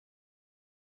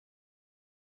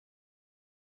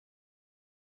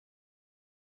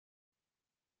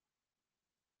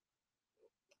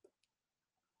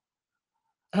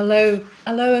Hello,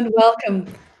 and welcome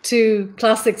to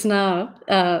Classics Now.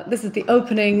 This is the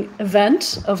opening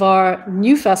event of our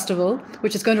new festival,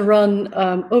 which is going to run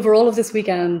over all of this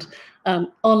weekend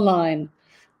online.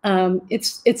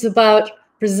 It's about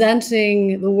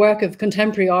presenting the work of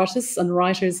contemporary artists and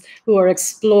writers who are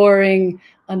exploring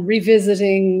and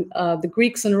revisiting the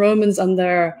Greeks and Romans and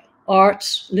their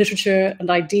art, literature, and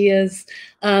ideas,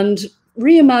 and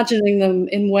reimagining them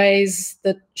in ways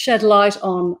that shed light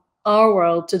on our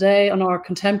world today, on our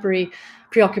contemporary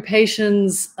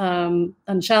preoccupations and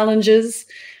challenges.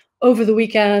 Over the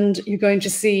weekend, you're going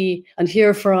to see and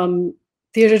hear from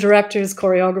theatre directors,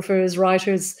 choreographers,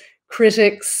 writers,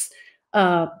 critics,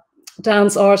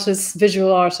 dance artists,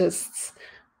 visual artists,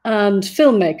 and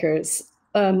filmmakers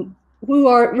who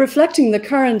are reflecting the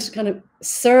current kind of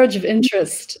surge of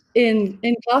interest in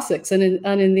classics and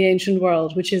in the ancient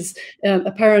world, which is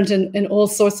apparent in all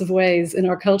sorts of ways in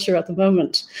our culture at the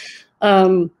moment.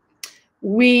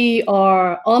 We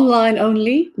are online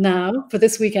only now for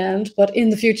this weekend, but in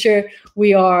the future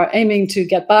we are aiming to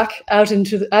get back out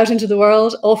into the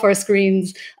world, off our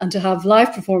screens, and to have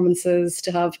live performances,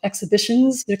 to have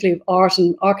exhibitions, particularly of art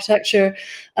and architecture,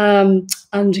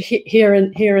 and here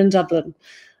in Dublin.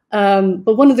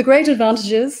 But one of the great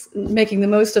advantages, making the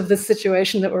most of this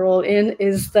situation that we're all in,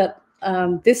 is that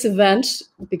this event,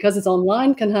 because it's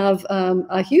online, can have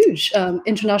a huge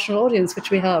international audience, which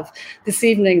we have this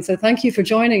evening. So thank you for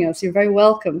joining us. You're very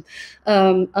welcome.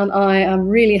 And I am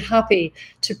really happy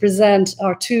to present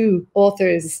our two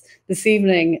authors this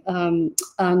evening.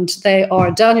 And they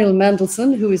are Daniel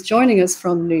Mendelsohn, who is joining us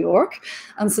from New York,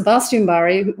 and Sebastian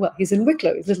Barry, well, he's in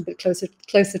Wicklow, he's a little bit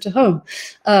closer to home.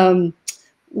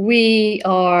 We've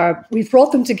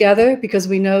brought them together because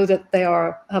we know that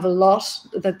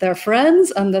that they're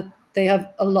friends and that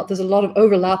there's a lot of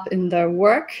overlap in their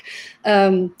work.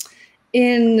 In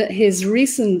his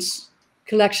recent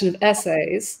collection of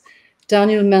essays,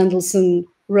 Daniel Mendelsohn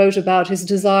wrote about his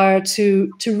desire to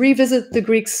revisit the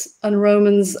Greeks and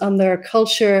Romans and their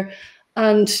culture,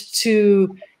 and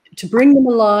to bring them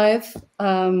alive,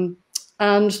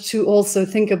 and to also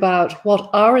think about what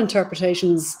our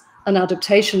interpretations and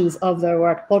adaptations of their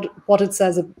work, what it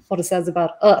says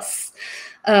about us.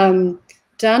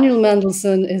 Daniel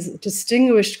Mendelsohn is a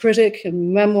distinguished critic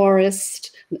and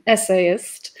memoirist, an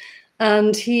essayist,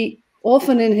 and he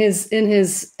often in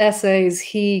his essays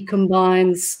he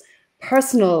combines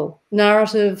personal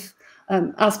narrative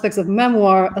aspects of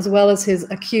memoir as well as his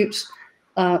acute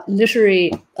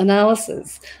literary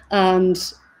analysis.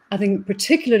 And I think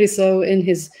particularly so in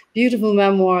his beautiful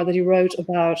memoir that he wrote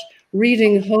about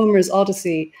reading Homer's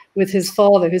Odyssey with his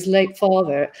father, his late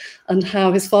father, and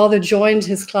how his father joined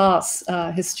his class,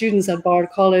 his students at Bard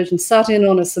College, and sat in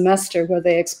on a semester where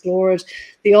they explored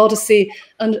the Odyssey,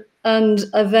 and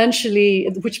eventually,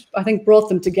 which I think brought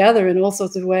them together in all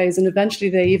sorts of ways, and eventually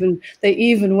they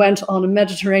even went on a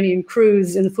Mediterranean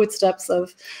cruise in the footsteps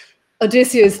of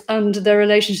Odysseus, and their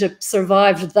relationship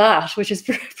survived that, which is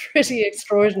pretty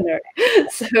extraordinary.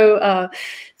 So,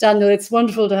 Daniel, it's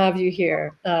wonderful to have you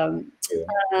here.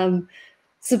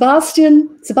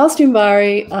 Sebastian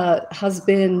Barry has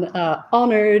been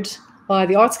honoured by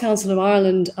the Arts Council of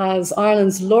Ireland as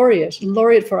Ireland's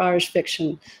Laureate for Irish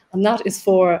fiction, and that is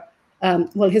for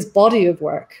his body of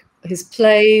work, his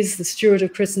plays, The Steward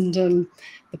of Christendom,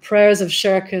 The Prayers of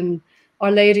Sherkin, Our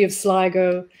Lady of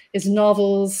Sligo, his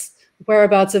novels,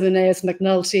 Whereabouts of Aeneas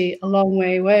McNulty, A Long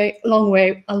Way,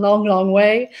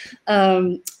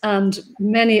 and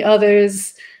many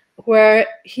others, where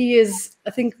he is, I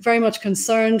think, very much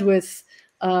concerned with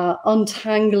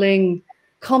untangling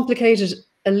complicated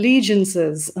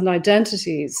allegiances and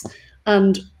identities,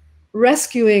 and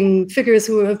rescuing figures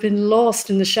who have been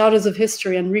lost in the shadows of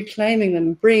history and reclaiming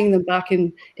them, bringing them back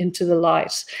into the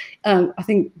light. I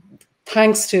think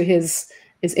thanks to his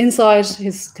insight,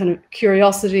 his kind of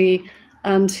curiosity,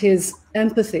 and his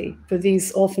empathy for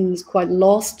these often quite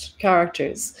lost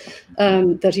characters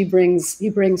that he brings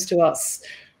to us.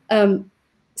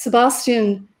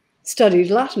 Sebastian studied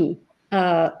Latin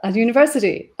at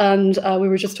university, and we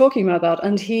were just talking about that.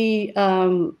 And he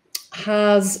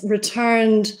has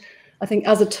returned, I think,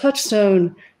 as a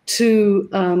touchstone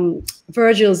to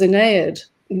Virgil's Aeneid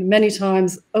many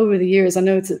times over the years. I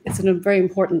know it's a very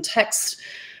important text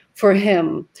for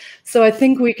him. So I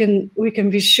think we can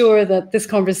be sure that this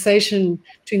conversation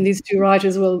between these two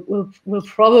writers will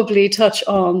probably touch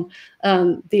on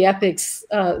the epics,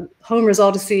 Homer's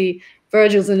Odyssey,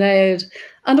 Virgil's Aeneid,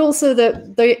 and also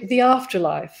the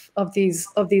afterlife of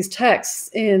these texts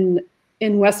in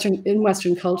in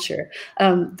Western culture.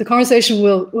 The conversation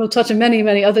will touch on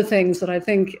many other things, but I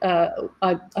think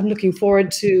I'm looking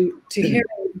forward to hearing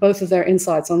both of their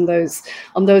insights on those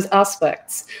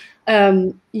aspects.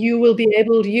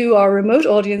 You, our remote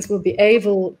audience, will be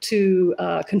able to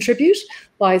contribute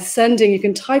by sending. You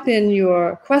can type in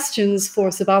your questions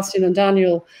for Sebastian and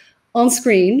Daniel on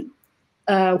screen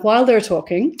while they're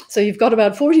talking. So you've got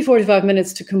about 45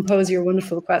 minutes to compose your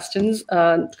wonderful questions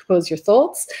and compose your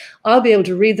thoughts. I'll be able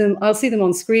to read them. I'll see them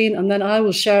on screen, and then I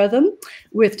will share them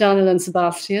with Daniel and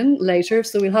Sebastian later.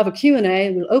 So we'll have a Q&A,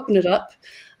 and we'll open it up.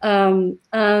 And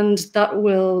that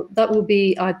will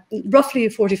be roughly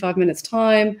 45 minutes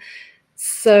time.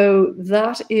 So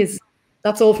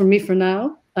that's all from me for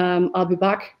now. I'll be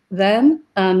back then.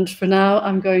 And for now,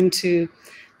 I'm going to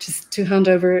hand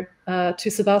over to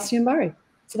Sebastian Barry.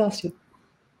 Sebastian.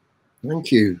 Thank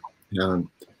you.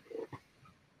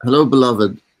 Hello,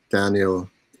 beloved Daniel.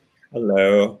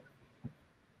 Hello.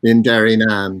 In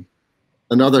Derrynan,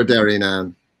 another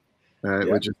Derrynan,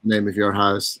 which is the name of your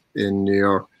house in New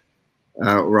York,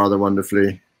 rather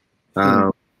wonderfully.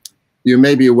 You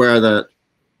may be aware that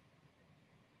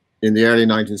in the early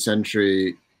 19th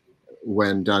century,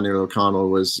 when Daniel O'Connell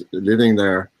was living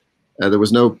there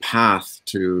was no path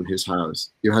to his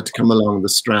house. You had to come along the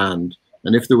Strand.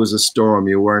 And if there was a storm,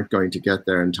 you weren't going to get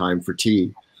there in time for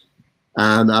tea.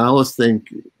 And I always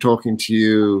think, talking to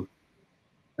you,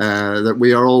 that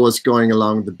we are always going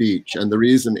along the beach. And the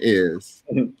reason is,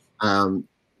 in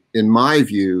my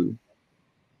view,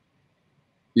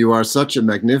 you are such a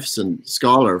magnificent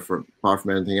scholar, apart from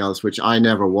anything else, which I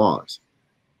never was.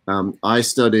 I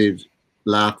studied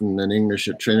Latin and English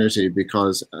at Trinity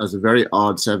because as a very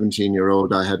odd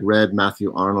 17-year-old, I had read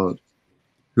Matthew Arnold,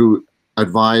 who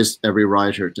advised every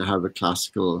writer to have a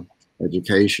classical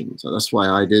education. So that's why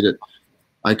I did it.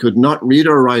 I could not read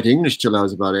or write English till I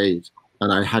was about 8,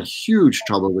 and I had huge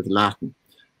trouble with Latin.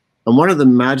 And one of the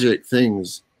magic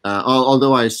things,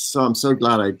 although I'm so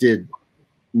glad I did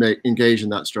engage in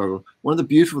that struggle, one of the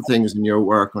beautiful things in your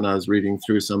work when I was reading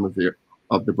through some of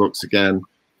the books again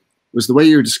was the way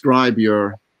you describe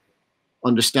your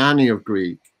understanding of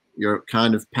Greek, your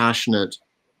kind of passionate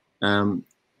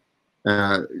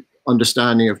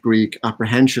understanding of Greek,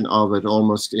 apprehension of it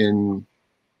almost in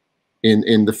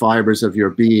the fibers of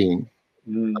your being.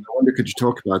 And I wonder, could you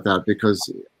talk about that?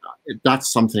 Because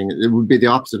that's something, it would be the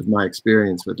opposite of my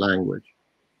experience with language.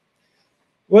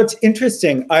 Well, it's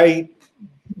interesting.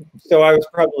 So I was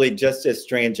probably just as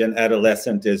strange an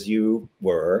adolescent as you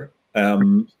were.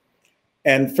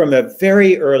 And from a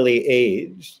very early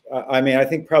age, I mean, I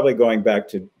think probably going back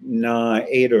to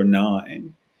 8 or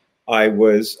 9, I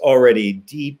was already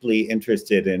deeply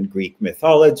interested in Greek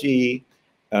mythology,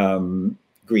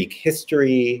 Greek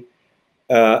history.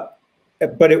 But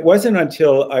it wasn't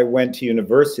until I went to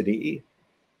university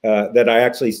that I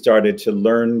actually started to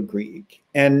learn Greek.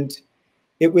 And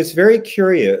it was very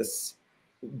curious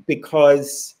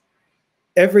because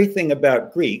everything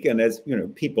about Greek, and as you know,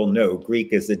 people know,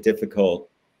 Greek is a difficult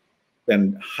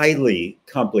and highly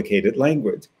complicated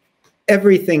language.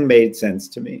 Everything made sense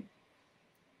to me.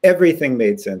 Everything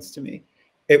made sense to me.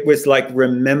 It was like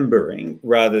remembering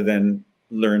rather than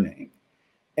learning.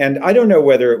 And I don't know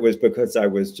whether it was because I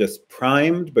was just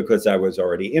primed, because I was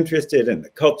already interested in the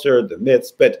culture, the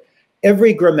myths, but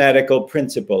every grammatical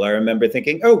principle, I remember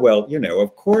thinking, oh, well, you know,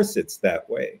 of course it's that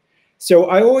way. So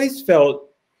I always felt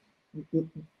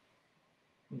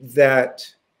that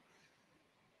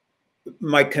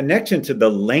my connection to the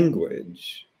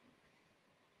language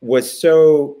was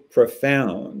so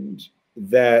profound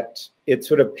that it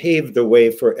sort of paved the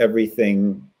way for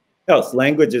everything else.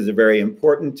 Languages are very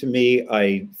important to me.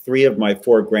 3 of my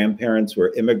 4 grandparents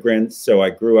were immigrants, so I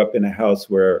grew up in a house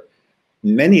where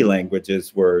many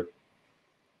languages were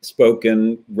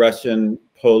spoken: Russian,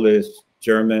 Polish,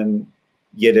 German,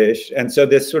 Yiddish. And so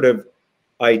this sort of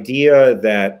idea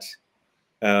that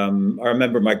I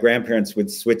remember my grandparents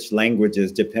would switch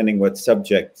languages depending what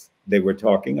subjects they were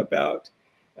talking about.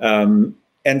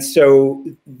 And so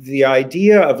the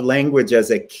idea of language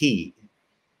as a key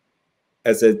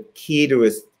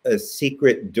to a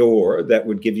secret door that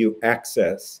would give you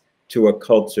access to a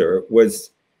culture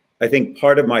was, I think,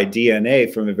 part of my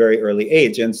DNA from a very early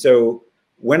age. And so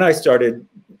when I started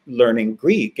learning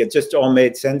Greek, it just all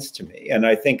made sense to me. And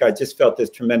I think I just felt this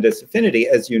tremendous affinity.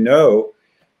 As you know,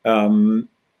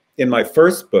 in my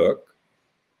first book,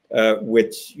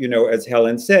 which, you know, as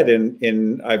Helen said,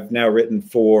 I've now written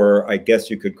 4, I guess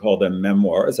you could call them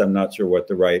memoirs. I'm not sure what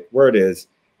the right word is.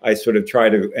 I sort of try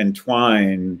to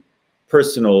entwine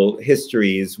personal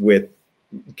histories with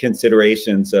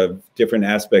considerations of different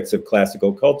aspects of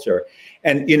classical culture.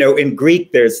 And, you know, in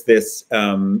Greek, there's this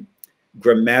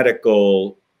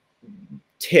grammatical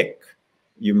tick,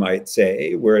 you might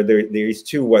say, where there's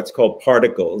two what's called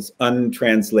particles,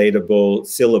 untranslatable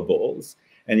syllables,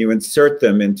 and you insert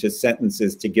them into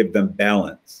sentences to give them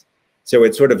balance. So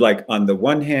it's sort of like, on the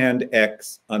one hand,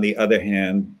 X, on the other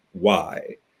hand,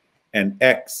 Y. And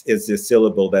X is the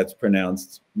syllable that's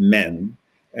pronounced men,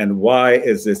 and Y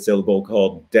is the syllable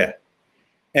called de.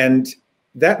 And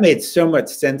that made so much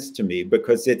sense to me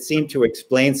because it seemed to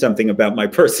explain something about my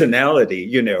personality,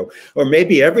 you know, or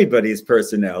maybe everybody's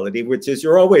personality, which is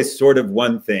you're always sort of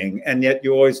one thing, and yet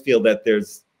you always feel that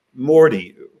there's more to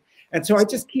you. And so I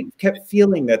just kept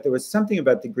feeling that there was something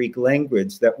about the Greek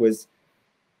language that was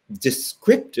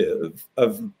descriptive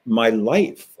of my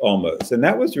life almost. And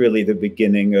that was really the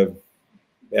beginning of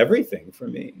everything for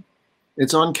me.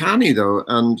 It's uncanny though,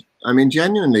 and I mean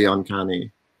genuinely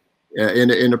uncanny,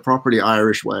 in a properly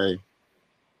Irish way.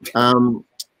 You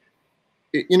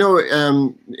know,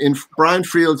 in Brian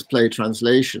Friel's play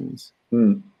Translations,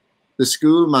 the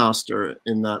schoolmaster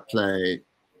in that play,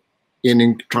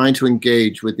 in trying to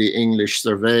engage with the English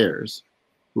surveyors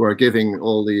who are giving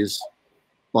all these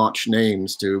botched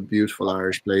names to beautiful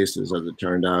Irish places, as it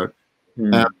turned out,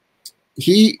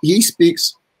 he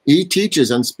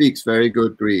teaches and speaks very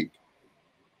good Greek,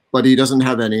 but he doesn't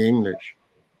have any English.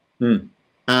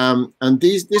 And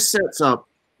this sets up,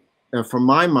 from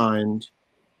my mind,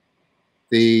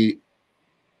 the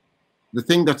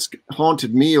thing that's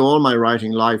haunted me all my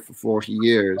writing life for 40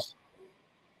 years.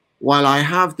 While I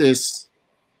have this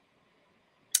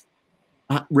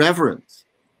reverence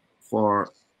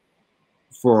for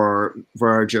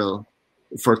Virgil,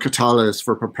 for Catullus,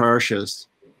 for Propertius,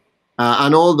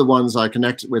 and all the ones I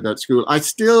connected with at school, I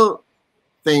still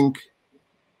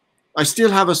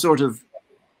have a sort of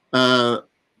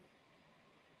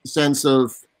sense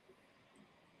of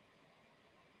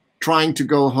trying to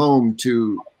go home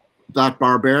to that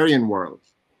barbarian world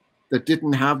that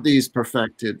didn't have these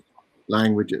perfected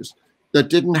languages, that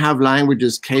didn't have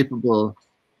languages capable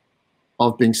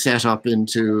of being set up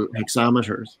into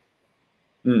hexameters.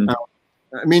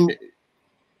 I mean,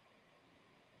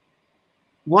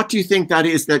 what do you think that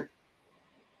is? That,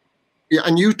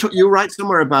 and you write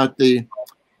somewhere about the,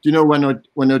 you know,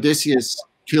 when Odysseus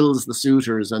kills the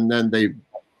suitors and then they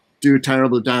do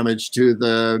terrible damage to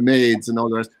the maids and all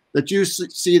the rest, that you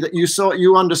see that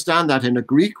you understand that in a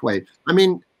Greek way. I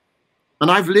mean, and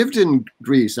I've lived in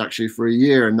Greece actually for a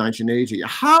year in 1980.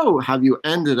 How have you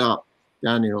ended up,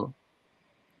 Daniel,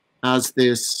 as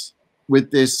this, with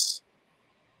this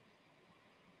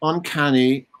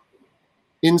uncanny,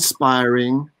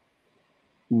 inspiring,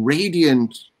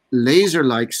 radiant,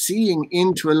 laser-like seeing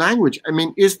into a language? I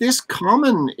mean, is this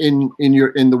common in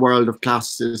the world of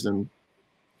classicism,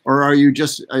 or are you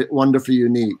just wonderfully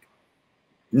unique?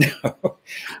 No,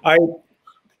 I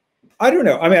don't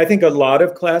know. I mean, I think a lot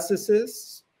of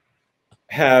classicists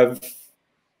have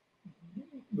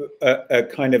a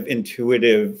kind of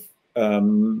intuitive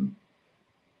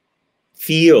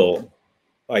feel,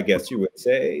 I guess you would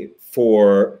say,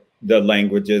 for the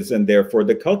languages and therefore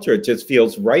the culture. It just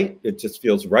feels right. It just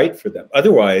feels right for them.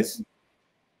 Otherwise,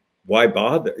 why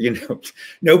bother? You know,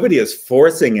 nobody is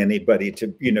forcing anybody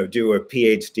to, you know, do a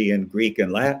PhD in Greek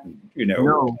and Latin. You know,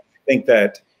 no. I think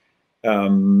that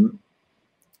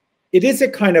it is a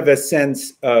kind of a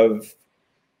sense of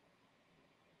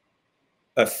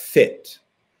a fit.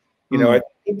 You know, I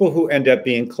think people who end up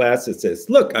being classicists,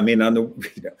 look, I mean, on the,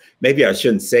 you know, maybe I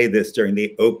shouldn't say this during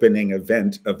the opening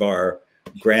event of our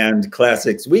grand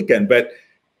classics weekend, but,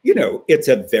 you know, it's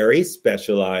a very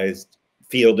specialized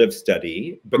field of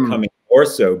study, becoming more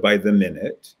so by the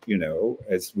minute, you know,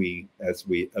 as we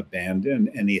abandon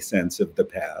any sense of the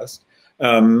past.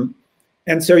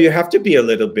 And so you have to be a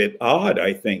little bit odd,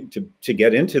 I think, to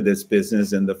get into this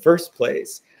business in the first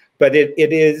place. But it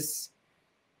is,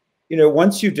 you know,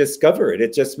 once you discover it,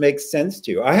 it just makes sense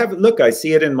to you. I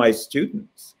see it in my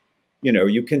students. You know,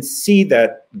 you can see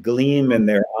that gleam in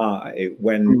their eye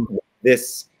when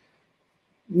this,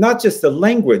 not just the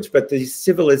language, but the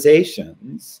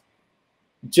civilizations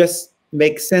just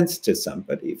make sense to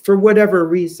somebody for whatever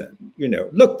reason. You know,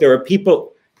 look, there are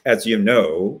people, as you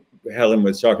know, Helen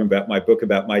was talking about my book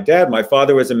about my dad. My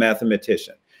father was a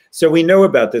mathematician. So we know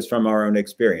about this from our own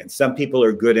experience. Some people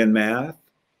are good in math.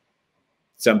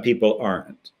 Some people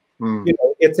aren't. You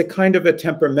know, it's a kind of a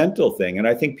temperamental thing. And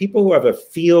I think people who have a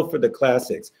feel for the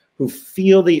classics, who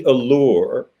feel the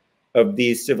allure of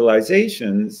these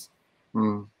civilizations,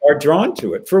 are drawn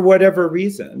to it for whatever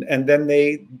reason. And then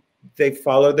they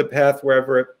follow the path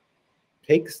wherever it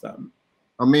takes them.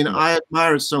 I mean, I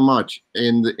admire it so much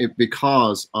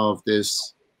because of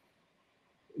this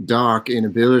dark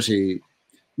inability.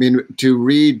 I mean, to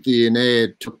read the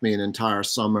Aeneid took me an entire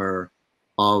summer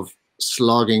of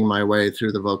slogging my way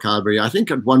through the vocabulary. I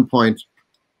think at one point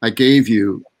I gave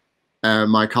you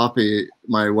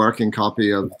my working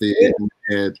copy of the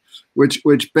Aeneid,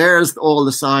 which bears all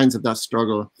the signs of that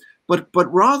struggle.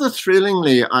 But rather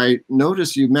thrillingly, I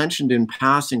noticed you mentioned in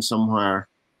passing somewhere,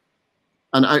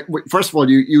 and first of all,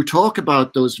 you talk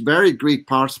about those very Greek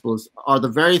participles are the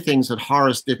very things that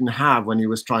Horace didn't have when he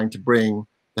was trying to bring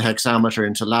the hexameter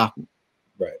into Latin,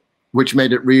 right? Which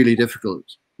made it really difficult,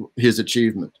 his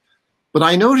achievement. But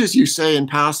I noticed you say in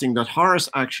passing that Horace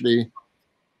actually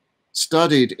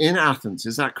studied in Athens.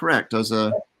 Is that correct? As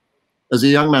a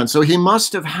young man. So he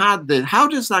must have had how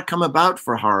does that come about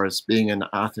for Horace being in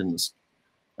Athens?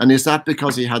 And is that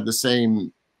because he had the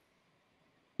same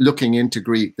looking into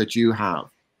Greek that you have?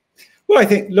 Well, I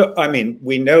think, look, I mean,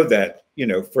 we know that, you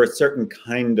know, for a certain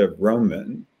kind of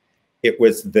Roman, it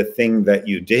was the thing that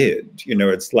you did. You know,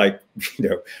 it's like, you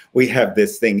know, we have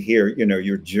this thing here, you know,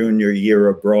 your junior year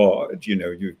abroad, you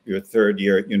know, your third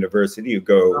year at university, you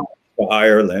go to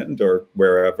Ireland or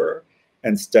wherever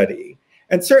and study.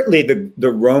 And certainly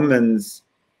the Romans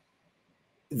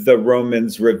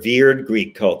revered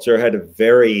Greek culture, had a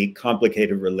very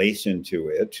complicated relation to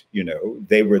it. You know,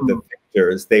 they were the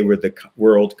victors, they were the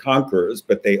world conquerors,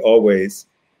 but they always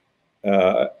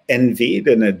envied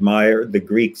and admired the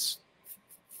Greeks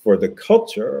for the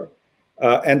culture.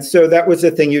 And so that was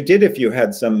the thing you did if you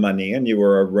had some money and you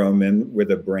were a Roman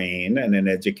with a brain and an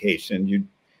education. You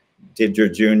did your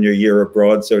junior year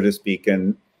abroad, so to speak,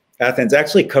 in Athens.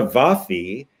 Actually,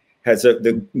 Cavafy has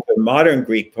the modern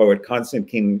Greek poet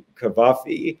Constantine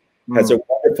Cavafy has a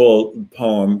wonderful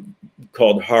poem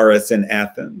called Horace in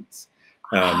Athens.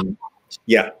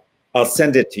 Yeah, I'll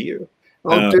send it to you.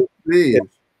 Oh, please.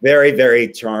 It's very, very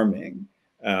charming.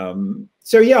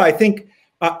 So yeah, I think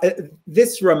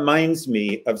this reminds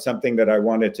me of something that I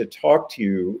wanted to talk to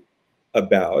you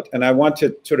about, and I want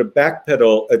to sort of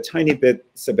backpedal a tiny bit,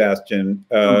 Sebastian,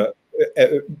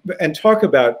 and talk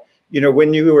about, you know,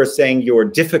 when you were saying your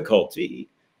difficulty,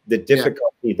 the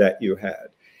difficulty that you had.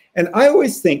 And I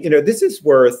always think, you know, this is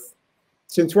worth,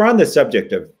 since we're on the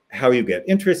subject of how you get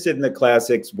interested in the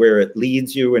classics, where it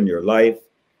leads you in your life.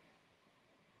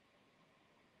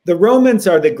 The Romans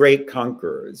are the great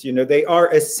conquerors. You know, they are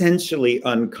essentially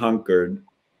unconquered,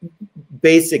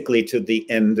 basically to the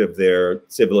end of their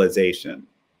civilization,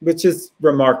 which is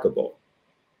remarkable.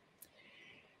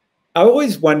 I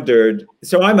always wondered,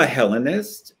 so I'm a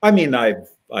Hellenist. I mean, I've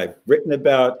written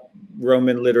about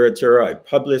Roman literature, I've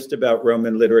published about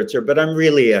Roman literature, but I'm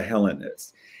really a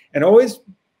Hellenist. And I always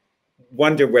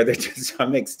wonder whether to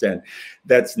some extent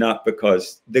that's not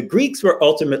because the Greeks were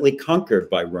ultimately conquered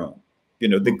by Rome. You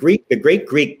know, the great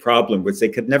Greek problem was they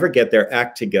could never get their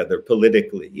act together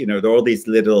politically. You know, there are all these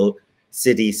little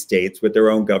city-states with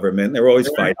their own government. They're always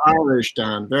very fighting. Irish,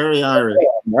 Dan, very Irish.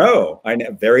 No, I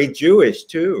know, very Jewish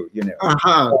too, you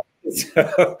know.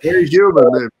 So, very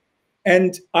human.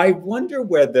 And I wonder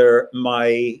whether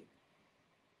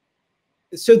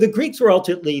so the Greeks were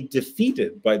ultimately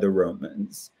defeated by the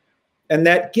Romans, and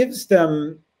that gives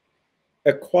them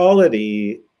a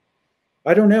quality,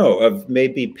 I don't know, of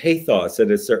maybe pathos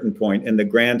at a certain point in the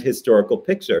grand historical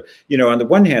picture. You know, on the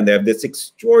one hand, they have this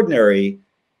extraordinary,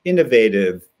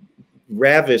 innovative,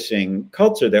 ravishing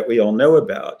culture that we all know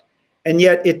about. And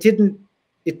yet it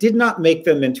did not make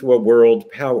them into a world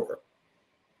power.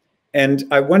 And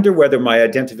I wonder whether my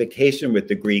identification with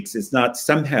the Greeks is not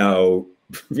somehow,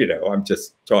 you know, I'm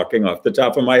just talking off the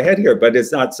top of my head here, but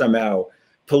it's not somehow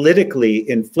politically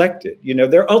inflected. You know,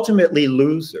 they're ultimately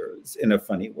losers in a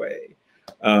funny way.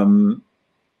 And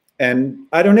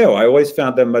I don't know, I always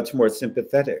found them much more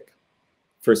sympathetic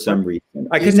for some reason.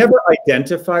 I could never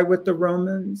identify with the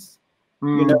Romans,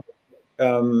 you know.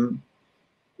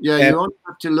 Yeah, you only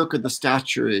have to look at the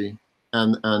statuary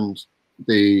and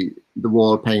the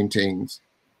wall paintings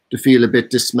to feel a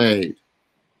bit dismayed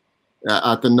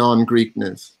at the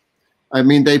non-Greekness. I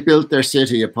mean, they built their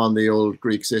city upon the old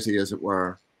Greek city, as it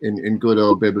were, in good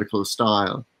old biblical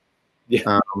style.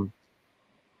 Yeah.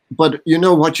 But you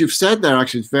know what you've said there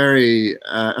actually is very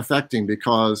affecting,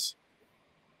 because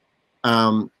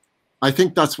I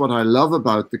think that's what I love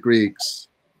about the Greeks.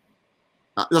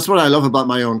 That's what I love about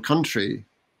my own country.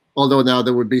 Although now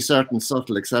there would be certain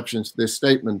subtle exceptions to this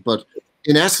statement, but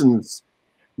in essence,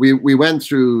 we went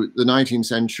through the 19th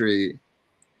century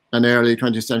and early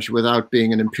 20th century without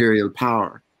being an imperial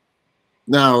power.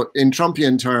 Now, in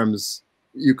Trumpian terms,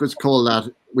 you could call that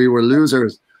we were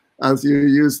losers, as you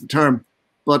use the term.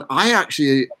 But I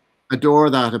actually adore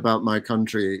that about my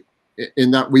country,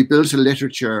 in that we built a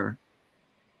literature,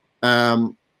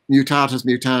 mutatis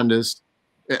mutandis,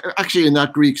 actually in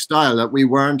that Greek style, that we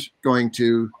weren't going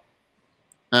to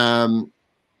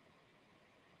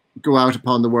go out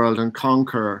upon the world and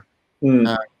conquer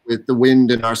with the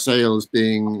wind in our sails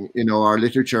being, you know, our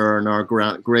literature and our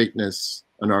greatness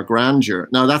and our grandeur.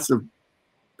 Now, that's a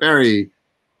very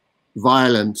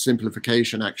violent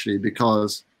simplification, actually,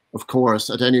 because, of course,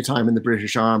 at any time in the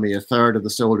British Army, a third of the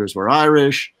soldiers were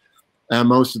Irish.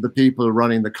 Most of the people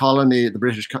running the colony, the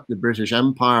British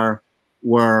Empire,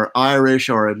 were Irish,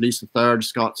 or at least a third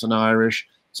Scots and Irish.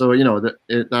 So, you know,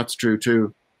 that's true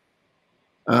too.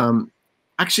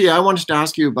 Actually, I wanted to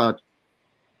ask you about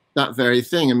that very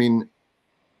thing. I mean,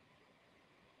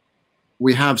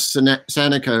 we have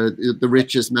Seneca, the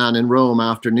richest man in Rome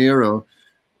after Nero.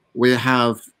 We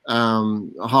have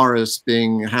Horace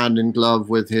being hand in glove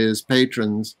with his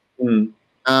patrons.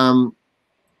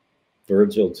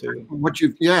 Virgil too. What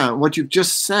you've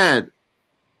just said.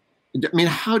 I mean,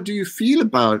 how do you feel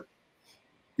about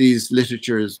these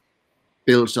literatures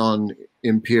built on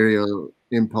imperial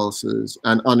impulses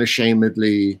and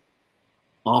unashamedly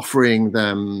offering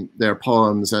them their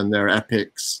poems and their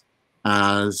epics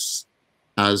as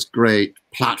great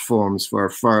platforms for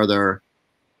further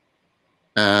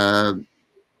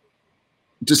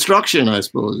destruction, I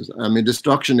suppose. I mean,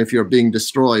 destruction if you're being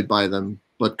destroyed by them,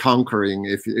 but conquering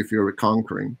if you're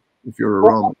conquering, if you're a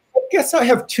Roman. I guess I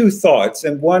have two thoughts,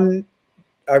 and one,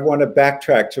 I want to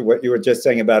backtrack to what you were just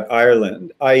saying about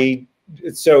Ireland.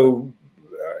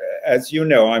 As you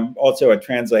know, I'm also a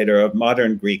translator of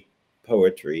modern Greek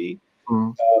poetry.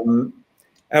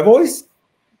 I've always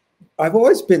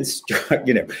been struck,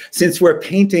 you know, since we're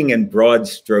painting in broad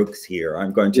strokes here,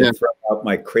 I'm going to throw out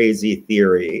my crazy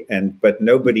theory, but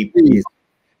nobody, please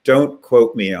don't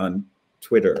quote me on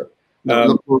Twitter.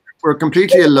 No, look, we're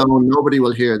completely alone. Nobody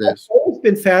will hear this. I've always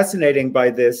been fascinated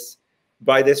by this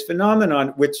phenomenon,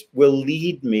 which will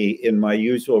lead me in my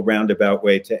usual roundabout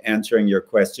way to answering your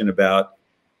question about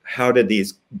how did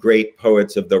these great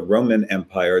poets of the Roman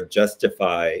Empire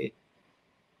justify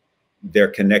their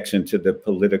connection to the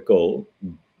political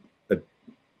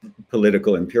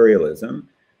imperialism.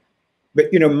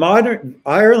 But, you know, modern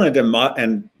Ireland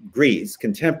and Greece,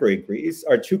 contemporary Greece,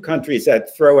 are two countries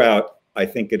that throw out, I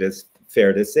think it is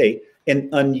fair to say, an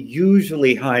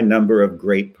unusually high number of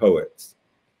great poets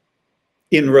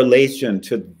in relation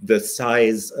to the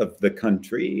size of the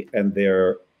country and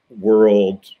their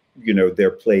world, you know,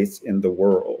 their place in the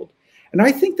world. And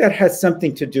I think that has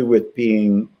something to do with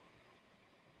being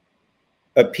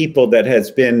a people that has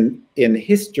been in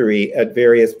history at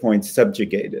various points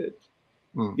subjugated,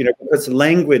 you know, because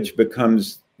language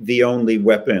becomes the only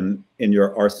weapon in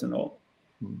your arsenal.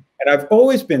 And I've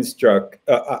always been struck,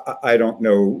 I don't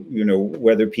know, you know,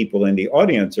 whether people in the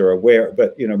audience are aware,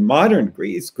 but, you know, modern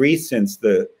Greece since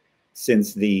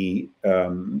the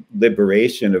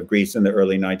liberation of Greece in the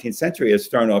early 19th century has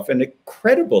thrown off an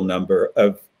incredible number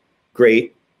of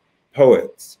great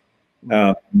poets,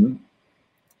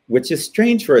 which is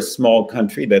strange for a small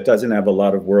country that doesn't have a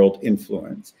lot of world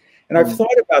influence. And I've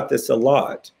thought about this a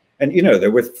lot. And, you know, they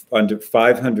were under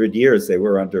 500 years, they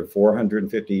were under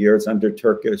 450 years under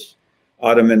Turkish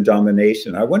Ottoman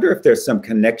domination. I wonder if there's some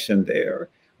connection there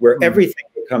where everything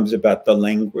becomes about the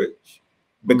language,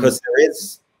 because there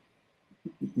is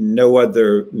no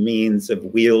other means of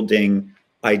wielding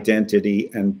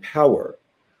identity and power.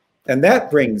 And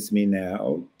that brings me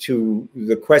now to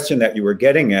the question that you were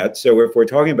getting at. So if we're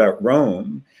talking about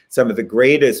Rome, some of the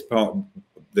greatest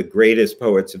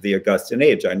poets of the Augustan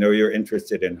age. I know you're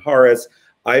interested in Horace.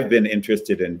 I've been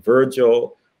interested in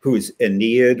Virgil, whose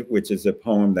Aeneid, which is a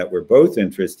poem that we're both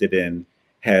interested in,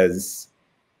 has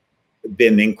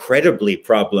been incredibly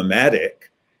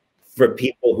problematic for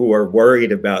people who are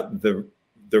worried about the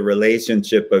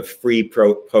relationship of free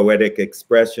poetic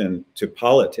expression to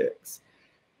politics.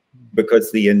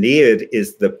 Because the Aeneid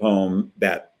is the poem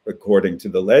that, according to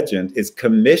the legend, is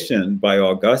commissioned by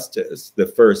Augustus, the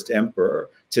first emperor,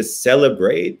 to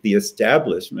celebrate the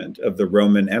establishment of the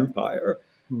Roman Empire,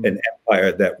 an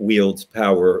empire that wields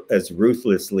power as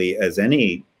ruthlessly as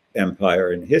any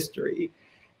empire in history.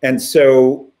 And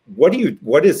so what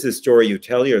is the story you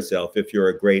tell yourself if you're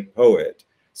a great poet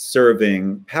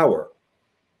serving power?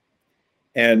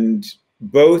 And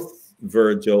both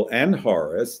Virgil and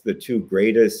Horace, the two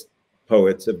greatest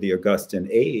poets of the Augustan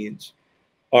age,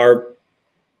 are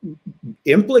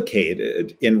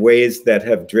implicated in ways that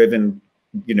have driven,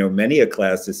 you know, many a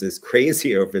classicist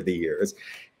crazy over the years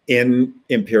in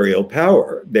imperial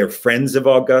power. They're friends of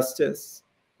Augustus,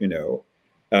 you know.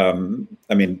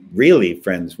 I mean, really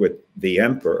friends with the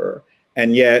emperor.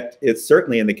 And yet, it's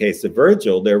certainly in the case of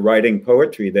Virgil, they're writing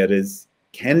poetry that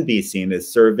can be seen as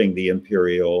serving the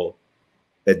imperial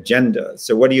agenda.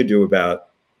 So what do you do about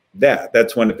that?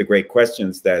 That's one of the great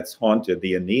questions that's haunted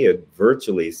the Aeneid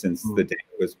virtually since the day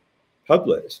it was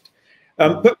published.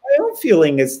 But my own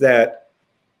feeling is that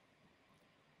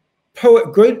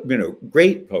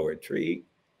great poetry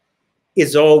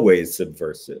is always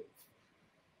subversive,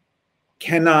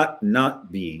 cannot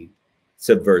not be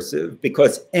subversive,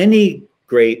 because any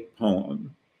great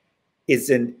poem is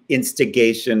an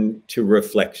instigation to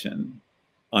reflection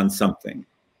on something.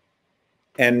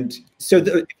 And so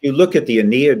if you look at the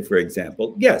Aeneid, for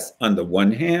example, yes, on the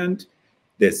one hand,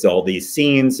 there's all these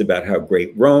scenes about how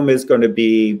great Rome is going to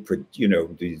be, you know,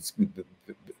 these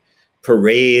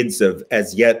parades of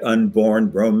as yet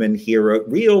unborn Roman hero,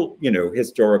 real, you know,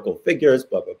 historical figures,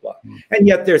 blah, blah, blah. And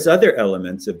yet there's other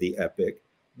elements of the epic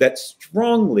that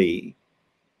strongly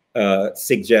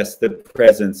suggest the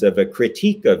presence of a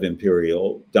critique of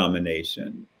imperial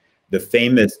domination. The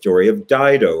famous story of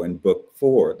Dido in Book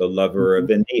 4, the lover of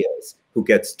Aeneas, who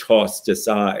gets tossed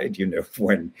aside, you know,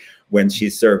 when she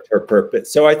served her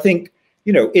purpose. So I think,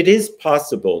 you know, it is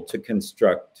possible to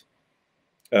construct,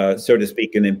 so to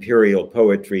speak, an imperial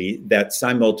poetry that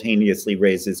simultaneously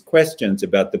raises questions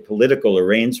about the political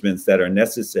arrangements that are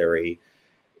necessary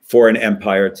for an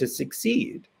empire to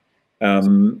succeed.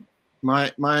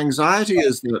 My anxiety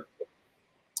is that,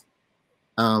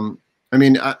 I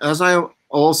mean, as I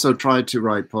also tried to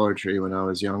write poetry when I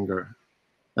was younger,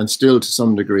 and still to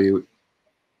some degree would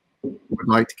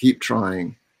like to keep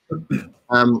trying.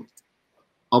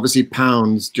 Obviously,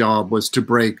 Pound's job was to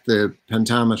break the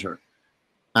pentameter,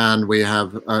 and we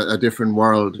have a different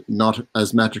world, not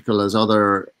as metrical as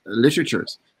other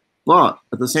literatures. But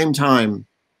at the same time,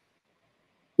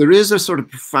 there is a sort of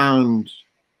profound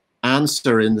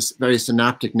answer in this very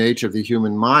synaptic nature of the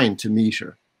human mind to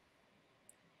meter.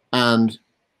 And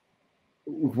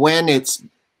when it's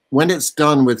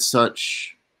done with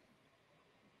such,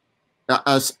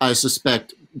 as I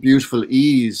suspect, beautiful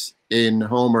ease in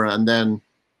Homer, and then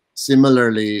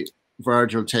similarly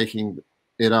Virgil taking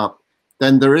it up,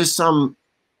 then there is some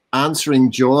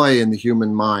answering joy in the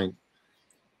human mind.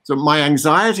 So my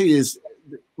anxiety is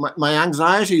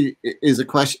a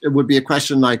question. It would be a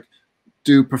question like,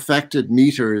 do perfected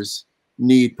meters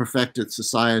need perfected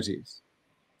societies?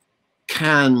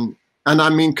 And I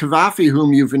mean, Cavafy,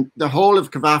 the whole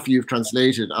of Cavafy you've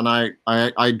translated, and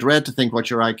I dread to think what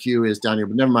your IQ is, Daniel,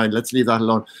 but never mind, let's leave that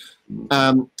alone.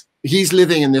 He's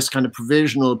living in this kind of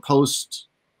provisional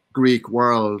post-Greek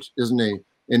world, isn't he,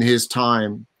 in his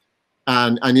time,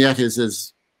 and yet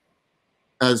is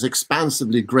as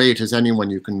expansively great as anyone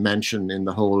you can mention in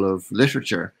the whole of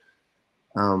literature.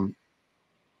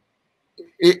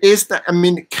 Is that, I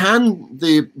mean, can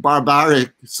the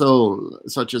barbaric soul,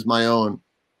 such as my own,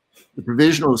 the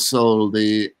provisional soul,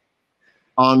 the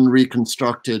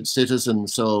unreconstructed citizen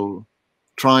soul,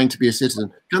 trying to be a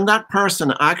citizen, can that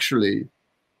person actually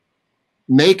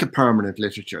make a permanent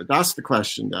literature? That's the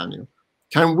question, Daniel.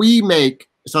 Can we make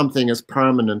something as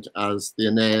permanent as the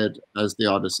Aeneid, as the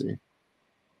Odyssey?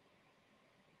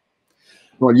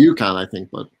 Well, you can, I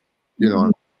think, but you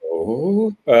know.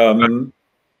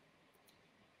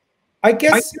 I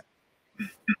guess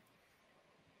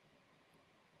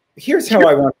here's how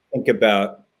I want to think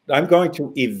about. I'm going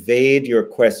to evade your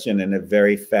question in a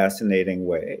very fascinating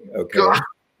way. Okay,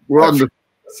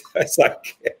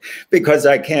 because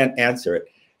I can't answer it.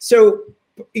 So,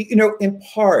 you know, in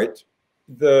part,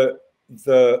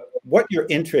 what you're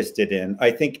interested in,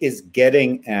 I think, is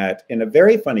getting at, in a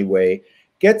very funny way,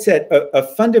 gets at a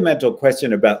fundamental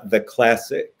question about the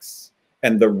classics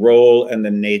and the role and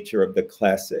the nature of the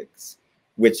classics,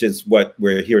 which is what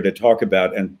we're here to talk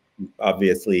about and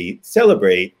obviously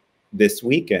celebrate this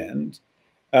weekend,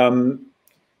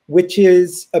 which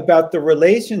is about the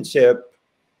relationship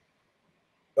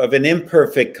of an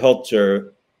imperfect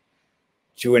culture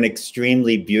to an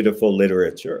extremely beautiful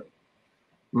literature.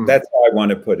 That's how I want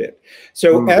to put it.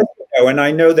 So as you know, and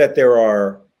I know that there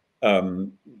are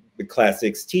the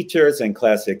classics teachers and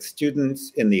classics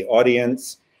students in the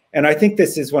audience, and I think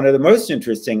this is one of the most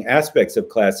interesting aspects of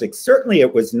classics. Certainly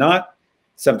it was not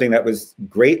something that was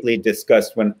greatly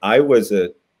discussed when I was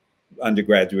an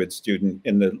undergraduate student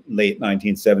in the late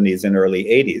 1970s and early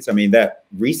 80s. I mean, that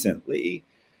recently,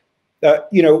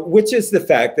 you know, which is the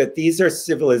fact that these are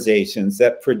civilizations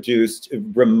that produced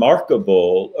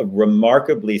remarkably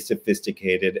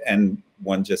sophisticated, and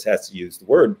one just has to use the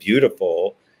word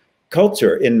beautiful,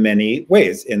 culture in many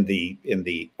ways, in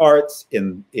the arts,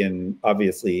 in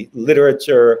obviously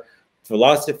literature,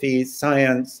 philosophy,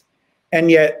 science, and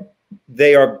yet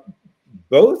they are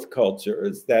both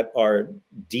cultures that are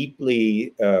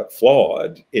deeply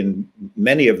flawed in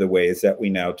many of the ways that we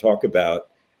now talk about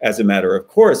as a matter of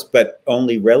course, but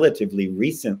only relatively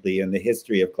recently in the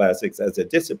history of classics as a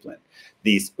discipline.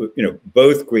 These,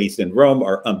 both Greece and Rome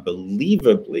are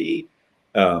unbelievably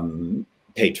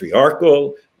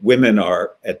patriarchal. Women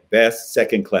are at best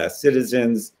second-class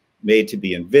citizens, made to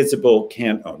be invisible,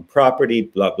 can't own property,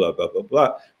 blah, blah, blah, blah,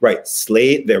 blah. Right,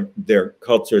 they're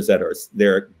cultures that are,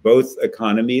 both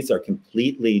economies are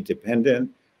completely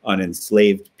dependent on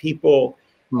enslaved people.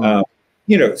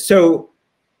 So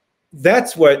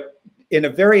that's what, in a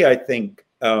very, I think,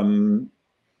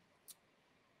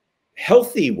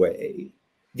 healthy way,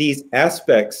 these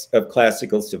aspects of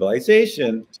classical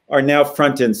civilization are now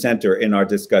front and center in our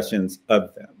discussions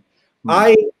of them.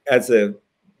 I, as a,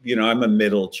 I'm a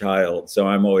middle child, so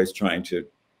I'm always trying to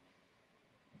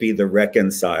be the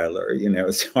reconciler,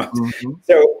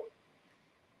 so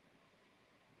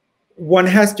one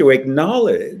has to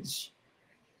acknowledge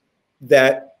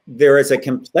that there is a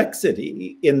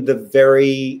complexity in the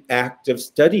very act of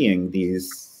studying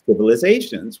these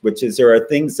civilizations, which is there are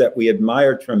things that we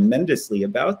admire tremendously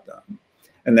about them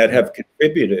and that have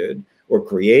contributed or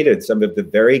created some of the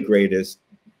very greatest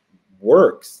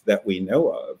works that we know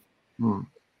of.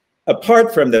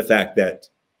 Apart from the fact that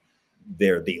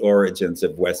they're the origins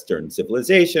of Western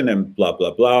civilization and blah,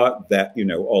 blah, blah, that,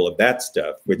 all of that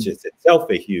stuff, which is itself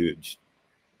a huge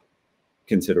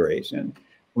consideration.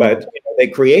 But they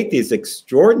create these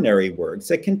extraordinary works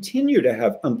that continue to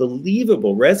have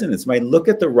unbelievable resonance. When I look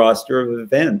at the roster of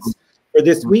events for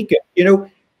this weekend,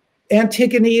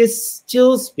 Antigone is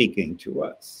still speaking to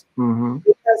us.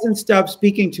 It hasn't stopped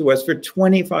speaking to us for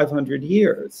 2,500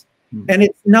 years. And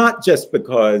it's not just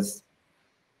because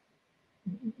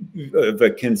of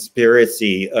a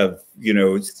conspiracy of,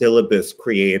 syllabus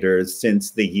creators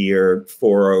since the year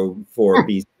 404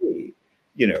 BC.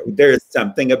 There's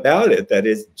something about it that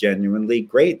is genuinely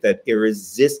great, that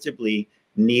irresistibly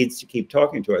needs to keep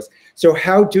talking to us. So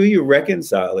how do you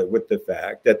reconcile it with the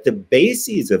fact that the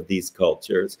bases of these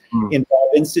cultures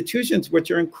involve institutions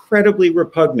which are incredibly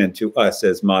repugnant to us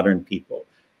as modern people?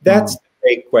 That's the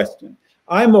great question.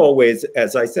 I'm always,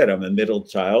 as I said, I'm a middle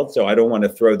child, so I don't want to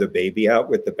throw the baby out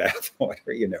with the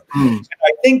bathwater, And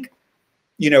I think,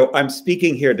 I'm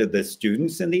speaking here to the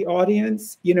students in the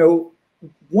audience.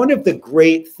 One of the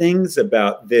great things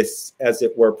about this, as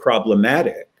it were,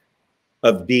 problematic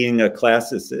of being a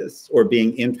classicist or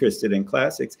being interested in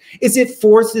classics is it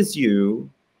forces you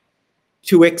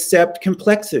to accept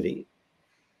complexity.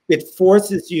 It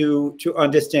forces you to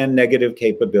understand negative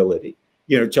capability.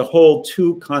 To hold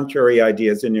two contrary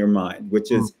ideas in your mind,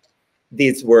 which is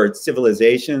these were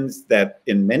civilizations that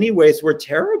in many ways were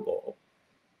terrible,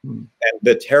 and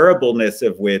the terribleness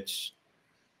of which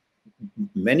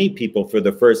many people for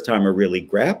the first time are really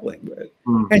grappling with,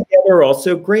 and yet are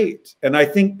also great. And I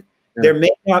think there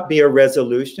may not be a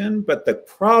resolution, but the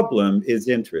problem is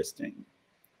interesting.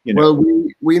 Well,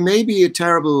 we may be a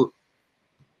terrible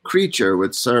creature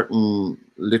with certain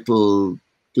little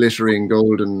glittering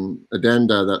golden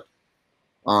addenda that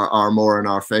are more in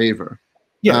our favor.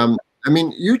 I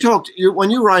mean,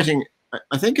 when you're writing,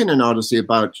 I think in An Odyssey,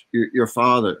 about your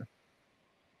father,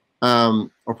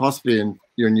 or possibly in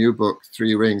your new book,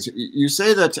 Three Rings, you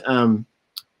say that,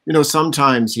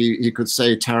 sometimes he could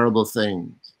say terrible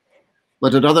things,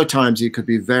 but at other times he could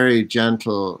be very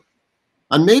gentle.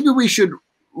 And maybe we should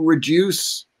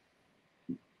reduce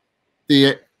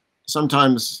the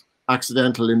sometimes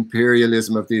accidental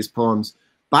imperialism of these poems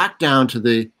back down to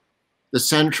the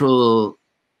central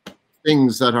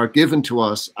things that are given to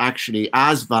us actually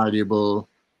as valuable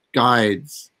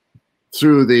guides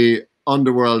through the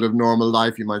underworld of normal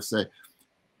life, you might say.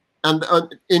 And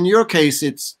in your case,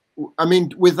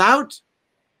 without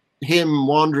him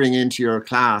wandering into your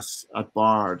class at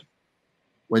Bard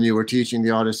when you were teaching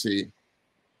the Odyssey,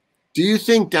 do you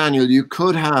think, Daniel, you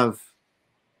could have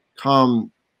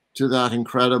come to that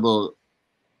incredible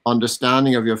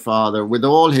understanding of your father with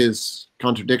all his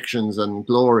contradictions and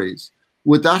glories?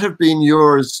 Would that have been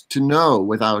yours to know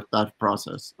without that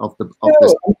process of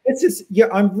this?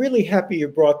 I'm really happy you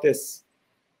brought this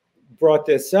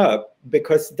up,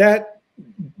 because that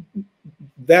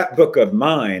book of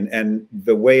mine and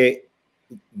the way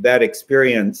that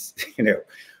experience,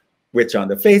 which on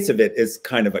the face of it is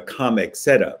kind of a comic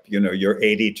setup. Your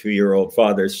 82-year-old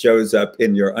father shows up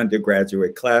in your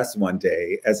undergraduate class one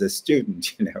day as a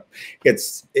student,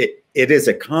 it is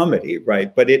a comedy,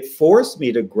 right? But it forced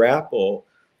me to grapple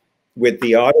with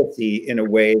the Odyssey in a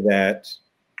way that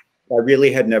I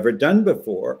really had never done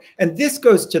before. And this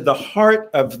goes to the heart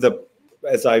of the,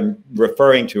 as I'm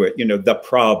referring to it, you know, the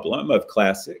problem of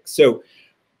classics. So,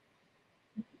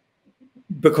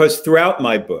 because throughout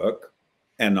my book,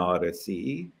 An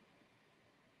Odyssey,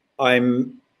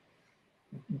 I'm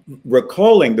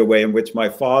recalling the way in which my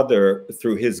father,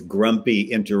 through his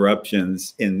grumpy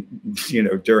interruptions in, you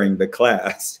know, during the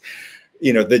class,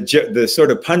 you know, the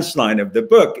sort of punchline of the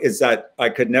book is that I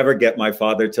could never get my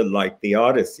father to like the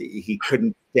Odyssey. He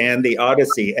couldn't stand the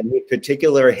Odyssey, and he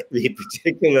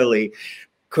particularly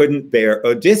couldn't bear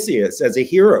Odysseus as a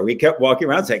hero. He kept walking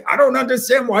around saying, I don't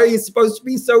understand why he's supposed to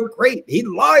be so great. He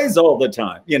lies all the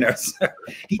time, you know. So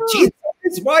he cheats on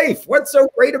his wife. What's so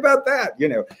great about that, you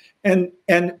know?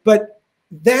 But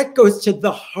that goes to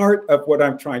the heart of what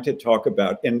I'm trying to talk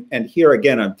about. And here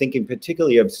again, I'm thinking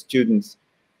particularly of students,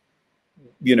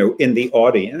 you know, in the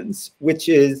audience, which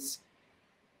is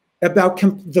about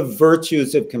the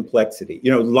virtues of complexity.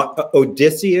 You know,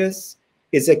 Odysseus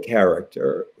is a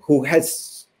character who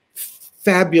has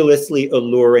fabulously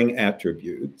alluring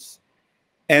attributes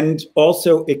and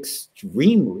also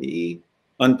extremely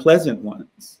unpleasant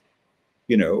ones.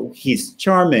 You know, he's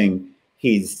charming.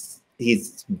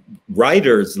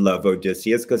 Writers love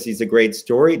Odysseus because he's a great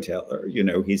storyteller. You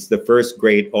know, he's the first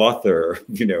great author,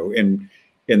 you know, in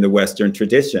the Western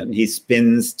tradition. He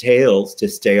spins tales to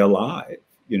stay alive,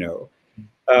 you know.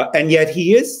 And yet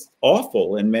he is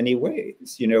awful in many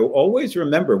ways. You know, always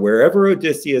remember, wherever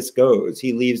Odysseus goes,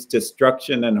 he leaves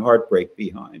destruction and heartbreak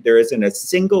behind. There isn't a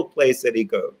single place that he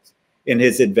goes in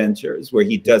his adventures where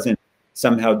he doesn't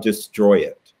somehow destroy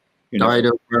it. You know?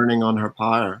 Dido burning on her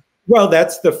pyre. Well,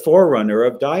 that's the forerunner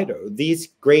of Dido. These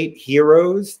great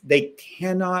heroes, they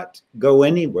cannot go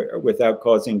anywhere without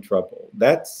causing trouble.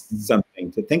 That's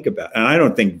something to think about. And I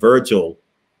don't think Virgil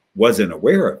wasn't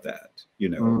aware of that, you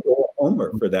know, or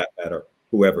Homer for that matter,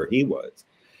 whoever he was.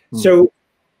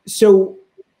 So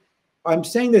I'm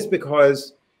saying this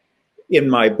because in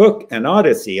my book, An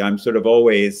Odyssey, I'm sort of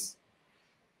always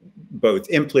both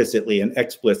implicitly and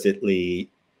explicitly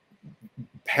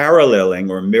paralleling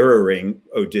or mirroring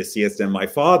Odysseus and my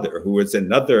father, who was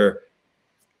another,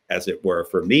 as it were,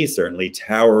 for me, certainly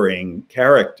towering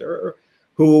character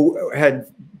who had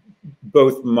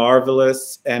both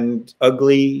marvelous and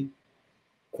ugly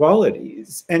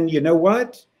qualities. And you know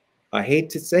what? I hate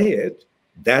to say it,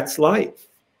 that's life.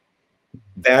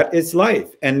 That is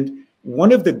life. And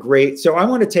one of the great, so I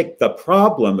want to take the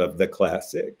problem of the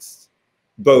classics,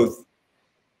 both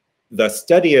the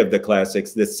study of the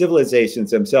classics, the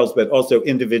civilizations themselves, but also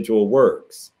individual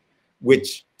works,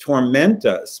 which torment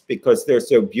us because they're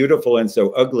so beautiful and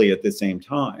so ugly at the same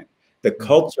time. The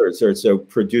cultures are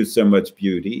produce so much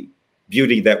beauty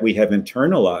that we have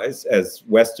internalized as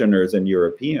Westerners and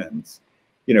Europeans,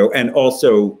 you know, and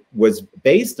also was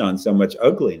based on so much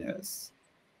ugliness.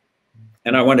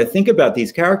 And I want to think about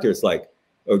these characters like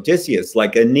Odysseus,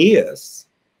 like Aeneas,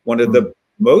 one of the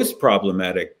most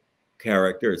problematic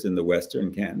characters in the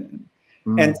Western canon,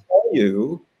 and tell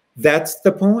you that's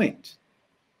the point.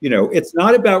 You know, it's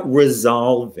not about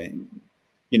resolving.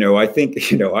 You know, I think,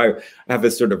 you know, I have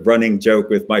a sort of running joke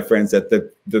with my friends that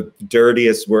the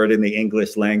dirtiest word in the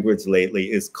English language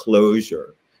lately is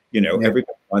closure. You know,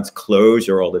 everybody wants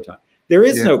closure all the time. There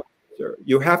is no closure.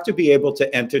 You have to be able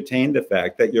to entertain the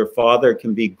fact that your father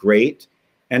can be great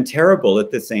and terrible at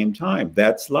the same time.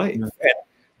 That's life. And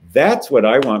that's what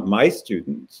I want my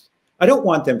students. I don't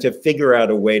want them to figure out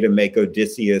a way to make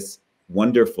Odysseus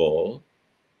wonderful.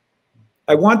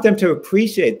 I want them to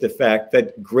appreciate the fact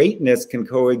that greatness can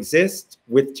coexist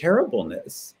with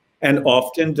terribleness, and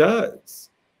often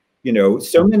does. You know,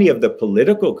 so many of the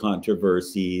political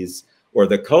controversies or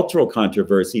the cultural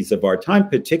controversies of our time,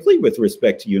 particularly with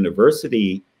respect to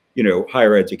university, you know,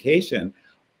 higher education,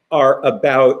 are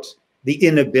about the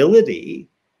inability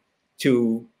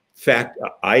to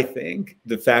I think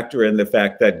the factor in the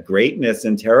fact that greatness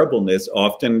and terribleness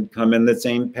often come in the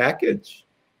same package.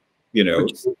 You know,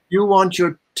 you want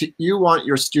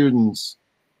your students,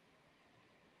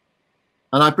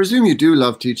 and I presume you do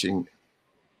love teaching.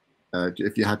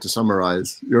 If you had to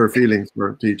summarize your feelings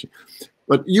for teaching,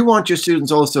 but you want your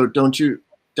students also, don't you,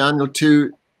 Daniel,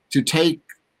 to take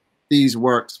these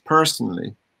works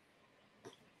personally,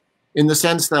 in the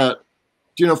sense that,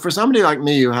 you know, for somebody like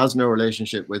me who has no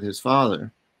relationship with his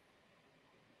father,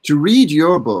 to read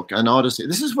your book, An Odyssey,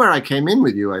 this is where I came in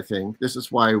with you, I think. This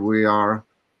is why we are,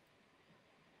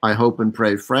 I hope and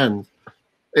pray, friends.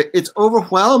 It's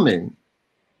overwhelming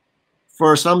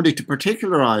for somebody to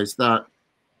particularize that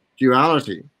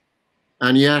duality.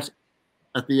 And yet,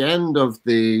 at the end of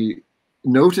the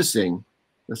noticing,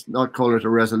 let's not call it a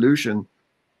resolution,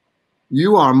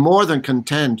 you are more than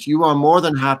content. You are more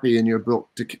than happy in your book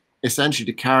to essentially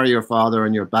to carry your father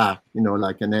on your back, you know,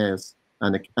 like Aeneas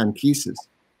and Anchises.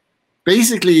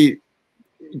 Basically,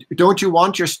 don't you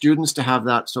want your students to have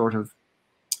that sort of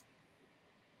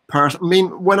I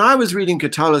mean, when I was reading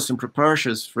Catullus and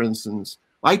Propertius, for instance,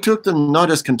 I took them not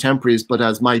as contemporaries, but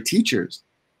as my teachers.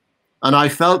 And I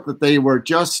felt that they were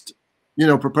just, you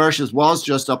know, Propertius was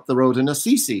just up the road in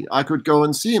Assisi. I could go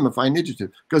and see him if I needed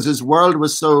to, because his world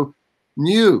was so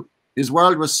new. His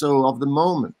world was so of the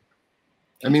moment.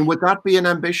 I mean, would that be an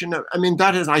ambition? I mean,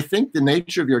 that is, I think, the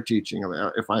nature of your teaching.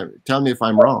 Tell me if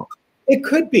I'm wrong. It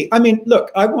could be. I mean,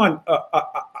 look,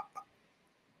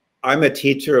 I'm a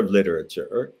teacher of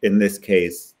literature, in this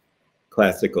case,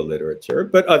 classical literature,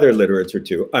 but other literature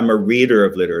too. I'm a reader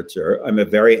of literature. I'm a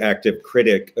very active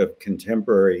critic of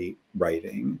contemporary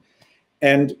writing.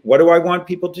 And what do I want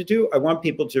people to do? I want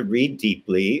people to read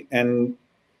deeply and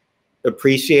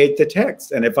appreciate the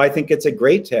text. And if I think it's a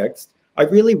great text, I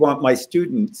really want my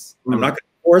students, I'm not going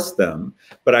to force them,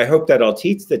 but I hope that I'll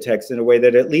teach the text in a way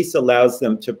that at least allows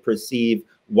them to perceive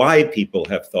why people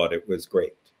have thought it was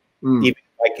great. Even if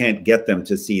I can't get them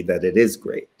to see that it is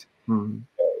great. On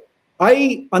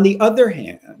the other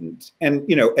hand, and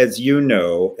you know, as you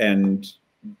know, and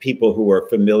people who are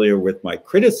familiar with my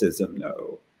criticism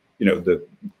know, you know, the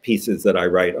pieces that I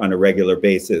write on a regular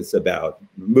basis about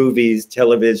movies,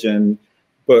 television,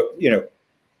 but you know,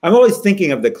 I'm always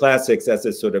thinking of the classics as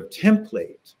a sort of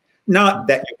template, not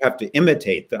that you have to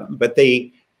imitate them, but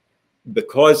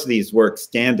because these works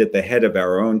stand at the head of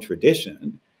our own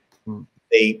tradition,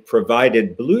 they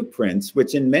provided blueprints,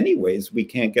 which in many ways we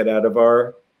can't get out of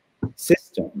our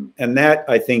system. And that,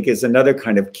 I think, is another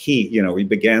kind of key. You know, we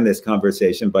began this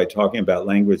conversation by talking about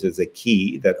language as a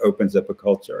key that opens up a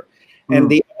culture. And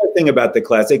the other thing about the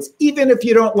classics, even if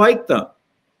you don't like them,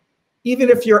 even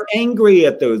if you're angry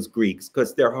at those Greeks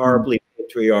because they're horribly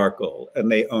patriarchal and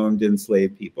they owned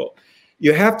enslaved people,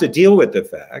 you have to deal with the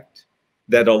fact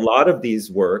that a lot of these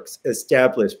works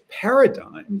establish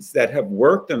paradigms that have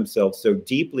worked themselves so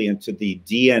deeply into the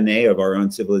DNA of our own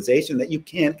civilization that you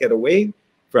can't get away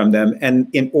from them. And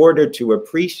in order to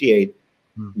appreciate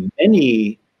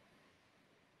many,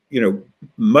 you know,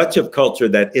 much of culture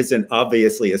that isn't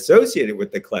obviously associated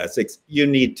with the classics, you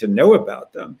need to know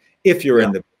about them if you're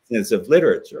in the business of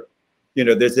literature. You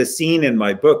know, there's a scene in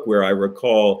my book where I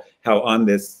recall how on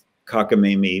this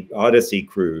cockamamie Odyssey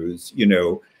cruise, you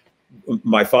know,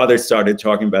 my father started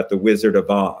talking about The Wizard of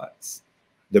Oz,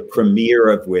 the premiere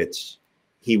of which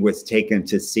he was taken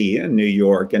to see in New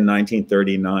York in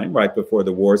 1939, right before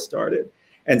the war started.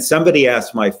 And somebody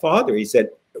asked my father, he said,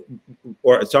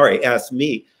 or sorry, asked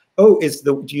me, oh,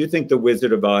 do you think The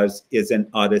Wizard of Oz is an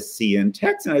Odyssean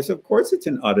text? And I said, of course it's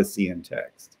an Odyssean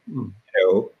text. You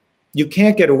know, you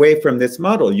can't get away from this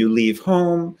model. You leave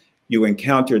home, you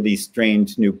encounter these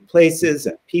strange new places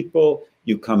and people,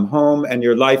 you come home and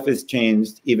your life is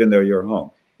changed even though you're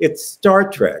home. It's Star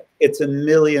Trek. It's a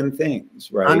million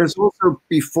things, right? And it's also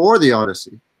before the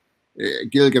Odyssey,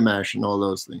 Gilgamesh and all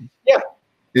those things. Yeah.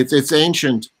 It's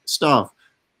ancient stuff.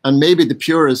 And maybe the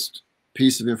purest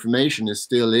piece of information is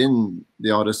still in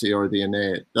the Odyssey or the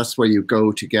Aeneid. That's where you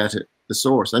go to get it, the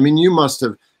source. I mean, you must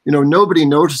have, you know, nobody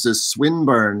notices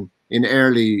Swinburne in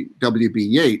early W.B.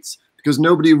 Yeats because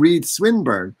nobody reads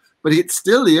Swinburne. But it's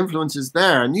still, the influence is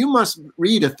there. And you must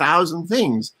read 1,000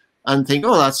 things and think,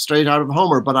 oh, that's straight out of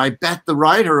Homer. But I bet the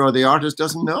writer or the artist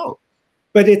doesn't know.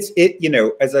 But you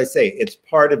know, as I say, it's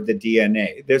part of the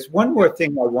DNA. There's one more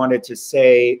thing I wanted to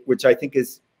say, which I think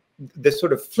is the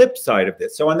sort of flip side of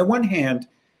this. So on the one hand,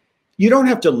 you don't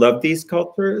have to love these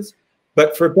cultures,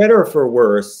 but for better or for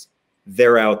worse,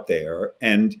 they're out there.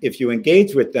 And if you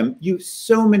engage with them,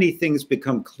 so many things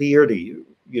become clear to you.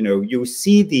 You know, you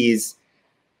see these,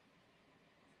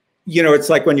 you know, it's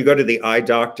like when you go to the eye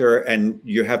doctor and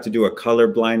you have to do a color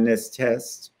blindness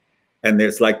test and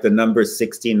there's like the number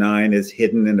 69 is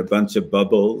hidden in a bunch of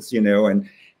bubbles, you know,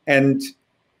 and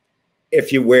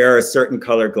if you wear a certain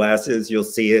color glasses, you'll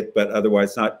see it, but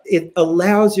otherwise not. It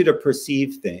allows you to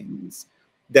perceive things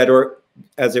that are,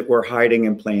 as it were, hiding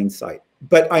in plain sight.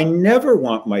 But I never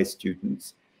want my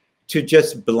students to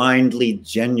just blindly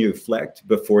genuflect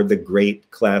before the great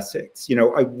classics. You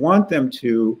know, I want them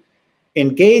to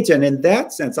engage. And in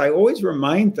that sense, I always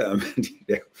remind them you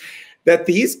know, that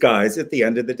these guys at the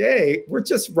end of the day were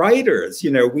just writers.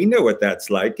 You know, we know what that's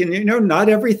like. And, you know, not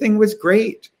everything was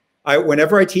great.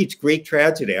 Whenever I teach Greek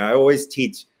tragedy, I always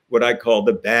teach what I call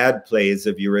the bad plays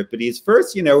of Euripides.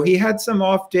 First, you know, he had some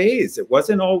off days. It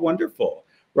wasn't all wonderful,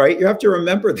 right? You have to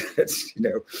remember that, you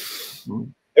know,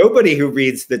 Nobody who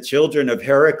reads The Children of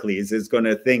Heracles is going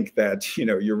to think that, you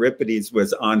know, Euripides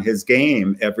was on his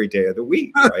game every day of the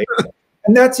week, right?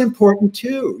 And that's important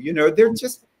too. You know, they're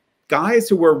just guys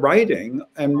who were writing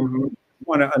and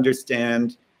want to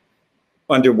understand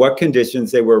under what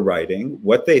conditions they were writing,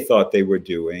 what they thought they were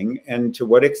doing, and to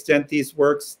what extent these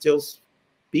works still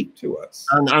speak to us.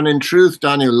 And in truth,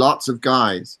 Daniel, lots of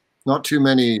guys, not too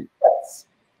many. Yes.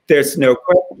 There's no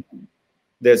question.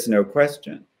 There's no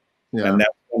question. Yeah. And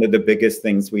that's one of the biggest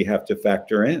things we have to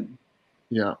factor in.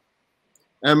 Yeah.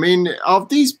 I mean, of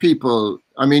these people,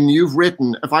 I mean, you've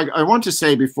written, if I want to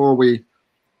say before we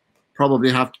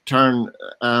probably have to turn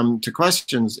to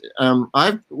questions,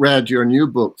 I've read your new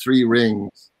book, 3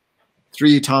 Rings,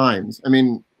 3 times. I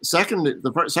mean,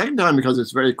 the second time because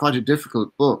it's quite a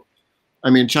difficult book. I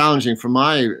mean, challenging for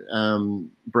my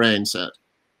brain set.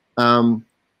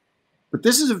 But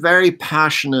this is a very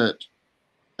passionate,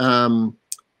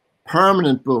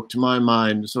 permanent book to my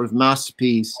mind, sort of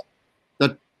masterpiece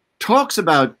that talks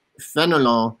about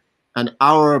Fenelon and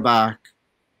Auerbach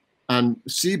and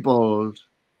Siebold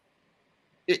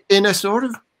in a sort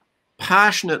of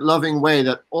passionate, loving way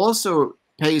that also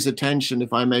pays attention,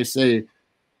 if I may say,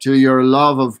 to your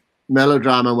love of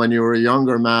melodrama when you were a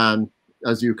younger man,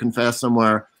 as you confess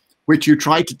somewhere, which you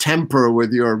tried to temper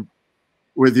with your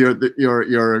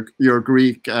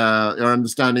Greek, your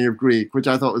understanding of Greek, which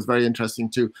I thought was very interesting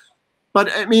too. But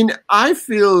I mean, I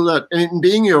feel that in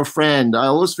being your friend, I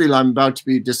always feel I'm about to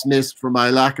be dismissed for my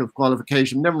lack of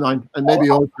qualification. Never mind, and maybe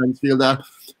all friends feel that.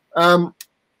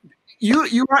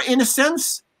 You are, in a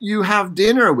sense, you have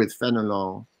dinner with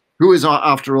Fenelon, who is,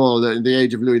 after all, the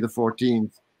age of Louis XIV,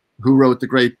 who wrote the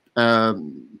great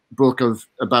book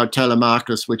about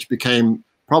Telemachus, which became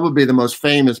probably the most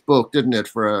famous book, didn't it,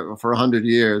 for 100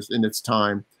 years in its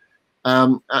time.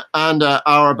 And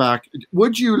Auerbach.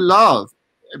 Would you love,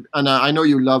 and I know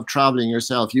you love traveling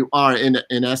yourself, you are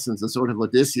in essence a sort of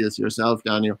Odysseus yourself,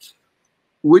 Daniel.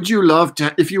 Would you love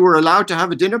to, if you were allowed to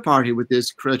have a dinner party with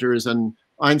these critters and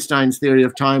Einstein's theory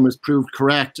of time was proved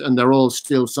correct and they're all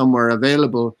still somewhere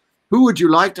available, who would you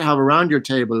like to have around your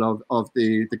table of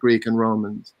the Greek and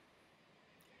Romans?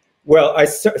 Well, I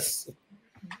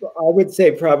would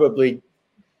say probably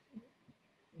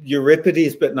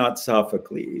Euripides, but not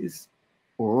Sophocles.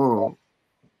 Oh.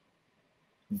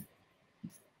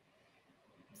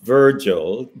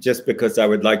 Virgil, just because I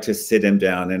would like to sit him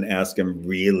down and ask him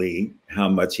really how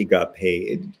much he got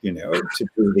paid, you know, to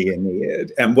do the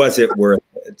Aeneid, and was it worth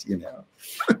it, you know?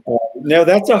 No,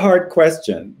 that's a hard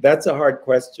question. That's a hard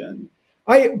question.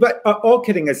 But all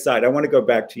kidding aside, I want to go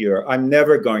back to I'm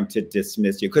never going to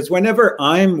dismiss you, because whenever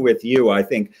I'm with you, I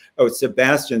think, oh,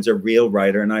 Sebastian's a real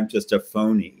writer and I'm just a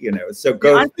phony, you know, so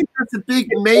go. Yeah, I think that's a big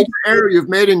major error you've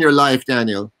made in your life,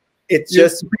 Daniel. It's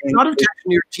just a lot of attention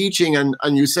you're teaching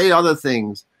and you say other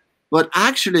things, but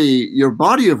actually your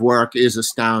body of work is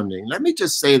astounding. Let me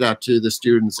just say that to the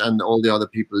students and all the other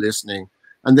people listening.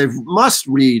 And they must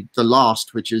read The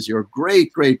Lost, which is your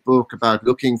great, great book about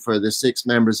looking for the 6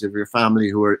 members of your family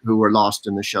who were lost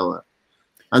in the Shoah.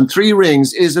 And 3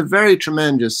 Rings is a very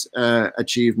tremendous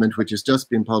achievement, which has just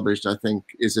been published, I think,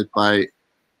 is it by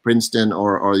Princeton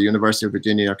or the University of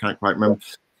Virginia? I can't quite remember.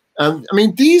 I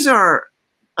mean, these are,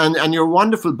 and your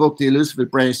wonderful book, The Elusive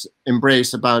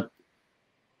Embrace, about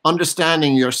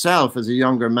understanding yourself as a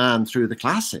younger man through the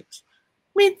classics.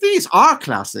 I mean, these are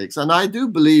classics, and I do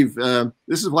believe,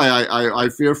 this is why I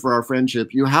fear for our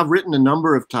friendship. You have written a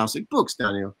number of classic books,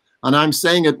 Daniel, and I'm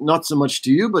saying it not so much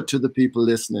to you, but to the people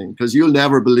listening, because you'll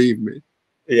never believe me.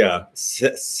 Yeah,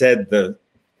 said the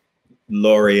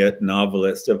laureate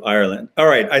novelist of Ireland. All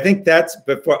right, I think that's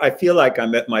before, I feel like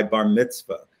I'm at my bar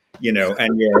mitzvah, you know,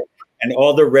 and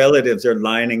all the relatives are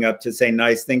lining up to say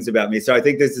nice things about me. So I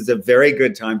think this is a very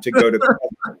good time to go to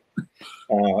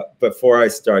before I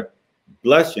start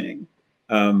blushing.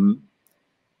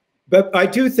 But I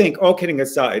do think, all kidding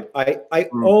aside, I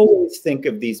always think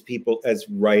of these people as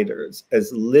writers,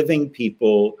 as living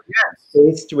people, yes,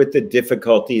 faced with the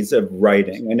difficulties of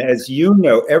writing. And as you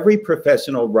know, every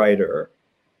professional writer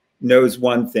knows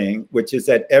one thing, which is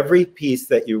that every piece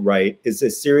that you write is a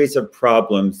series of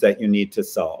problems that you need to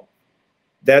solve.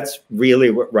 That's really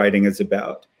what writing is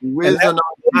about. With an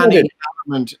organic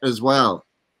element as well.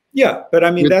 Yeah, but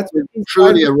I mean, that's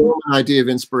truly a Roman idea of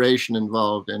inspiration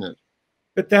involved in it.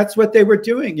 But that's what they were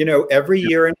doing. You know, every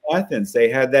year in Athens, they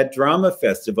had that drama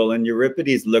festival, and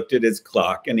Euripides looked at his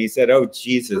clock and he said, oh,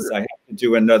 Jesus, I have to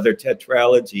do another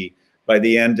tetralogy by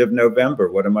the end of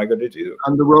November. What am I going to do?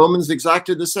 And the Romans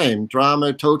exactly the same.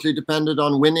 Drama totally depended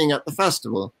on winning at the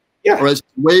festival. Yeah. Or else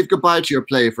wave goodbye to your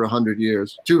play for 100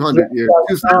 years, 200 years,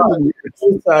 2,000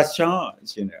 years. That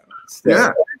change, you know. So,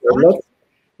 Yeah.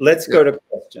 let's go to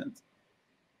questions.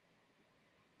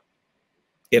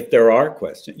 If there are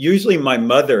questions. Usually my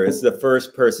mother is the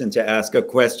first person to ask a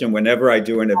question whenever I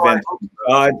do an event.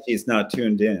 God, she's not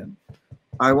tuned in.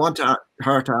 I want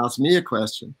her to ask me a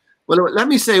question. Well, let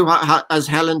me say, as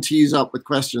Helen tees up with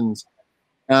questions,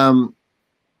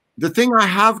 the thing I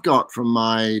have got from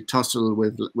my tussle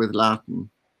with Latin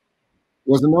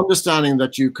was an understanding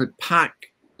that you could pack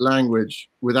language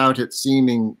without it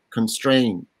seeming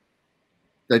constrained.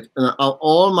 That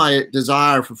all my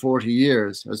desire for 40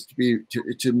 years has to be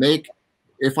to make,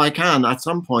 if I can, at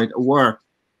some point, a work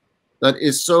that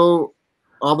is so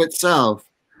of itself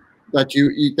that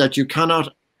you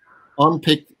cannot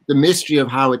unpick the mystery of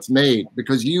how it's made,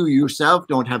 because you yourself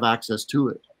don't have access to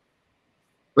it.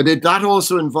 But that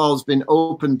also involves being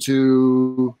open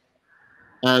to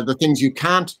the things you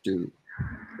can't do.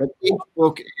 That each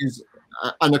book is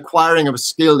an acquiring of a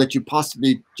skill that you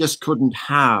possibly just couldn't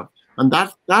have, and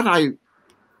that I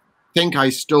think I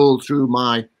stole through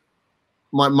my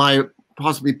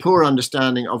possibly poor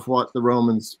understanding of what the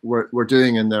Romans were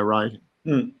doing in their writing.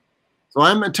 Mm. So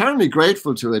I'm eternally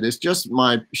grateful to it. It's just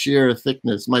my sheer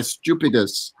thickness, my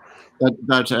stupidness,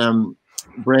 that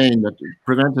brain that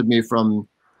prevented me from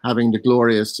having the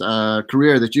glorious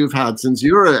career that you've had since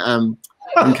your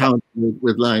encounter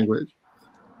with language.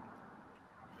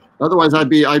 Otherwise, I'd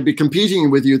be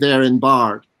competing with you there in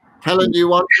Bard. Helen, do you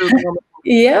want to?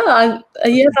 Yeah,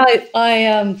 yes,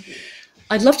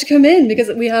 I'd love to come in, because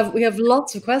we have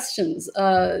lots of questions,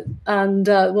 and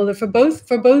well, they're for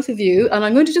both of you, and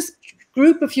I'm going to just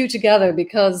group a few together,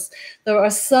 because there are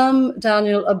some,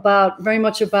 Daniel, very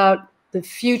much about the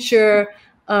future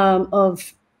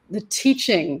of the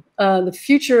teaching, the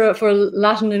future for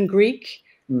Latin and Greek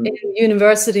in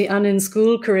university and in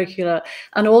school curricula,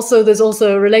 and also there's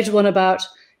also a related one about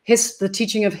the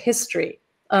teaching of history.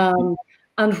 And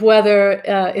whether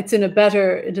it's in a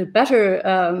better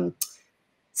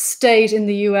state in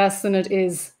the US than it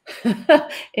is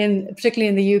particularly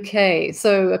in the UK.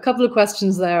 So a couple of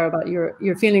questions there about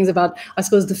your feelings about, I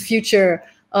suppose, the future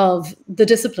of the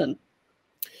discipline.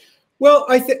 Well,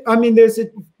 I mean, there's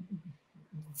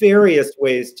various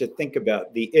ways to think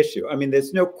about the issue. I mean,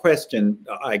 there's no question.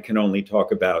 I can only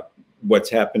talk about what's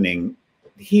happening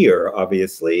here,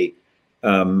 obviously.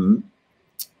 On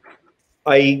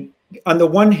the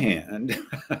one hand,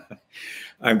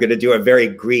 I'm going to do a very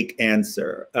Greek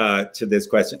answer to this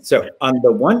question. So on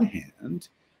the one hand,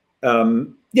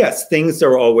 yes, things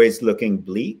are always looking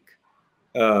bleak,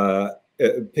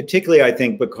 particularly, I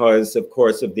think, because, of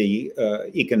course, of the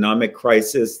economic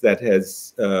crisis that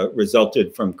has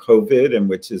resulted from COVID, and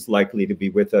which is likely to be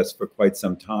with us for quite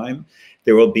some time.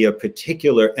 There will be a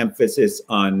particular emphasis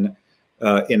on,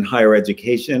 in higher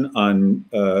education, on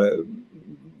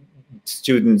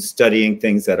students studying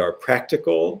things that are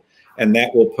practical, and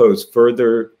that will pose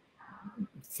further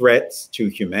threats to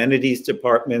humanities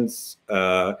departments,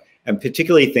 and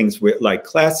particularly things like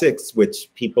classics, which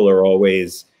people are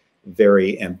always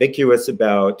very ambiguous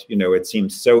about. You know, it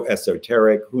seems so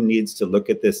esoteric. Who needs to look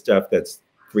at this stuff that's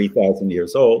 3,000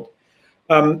 years old?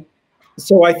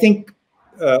 So I think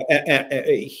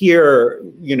here,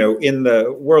 you know, in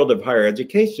the world of higher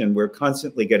education, we're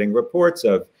constantly getting reports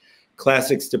of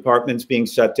classics departments being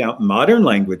shut down, modern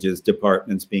languages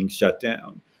departments being shut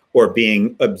down, or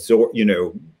being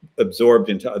absorbed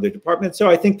into other departments. So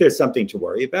I think there's something to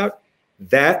worry about.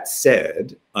 That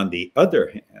said, on the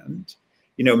other hand,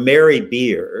 you know, Mary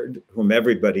Beard, whom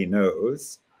everybody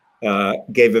knows,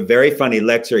 gave a very funny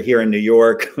lecture here in New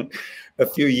York a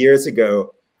few years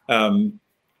ago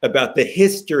about the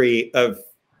history of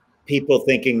people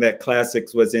thinking that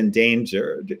classics was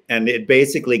endangered. And it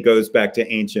basically goes back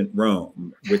to ancient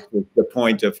Rome, which was the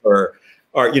point of her,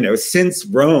 you know, since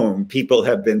Rome, people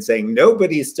have been saying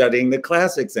nobody's studying the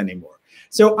classics anymore.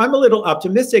 So I'm a little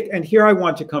optimistic. And here I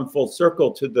want to come full circle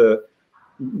to the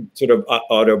sort of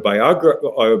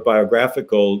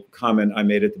autobiographical comment I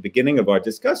made at the beginning of our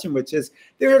discussion, which is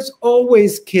there's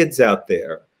always kids out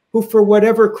there who, for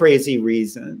whatever crazy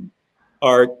reason,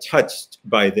 are touched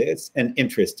by this and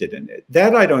interested in it.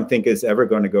 That I don't think is ever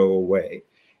going to go away.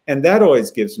 And that always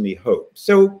gives me hope.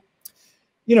 So,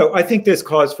 you know, I think there's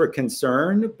cause for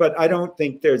concern, but I don't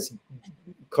think there's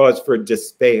cause for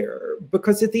despair,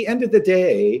 because at the end of the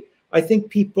day, I think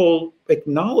people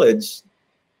acknowledge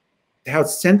how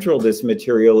central this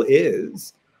material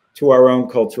is to our own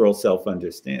cultural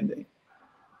self-understanding.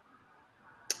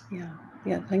 Yeah,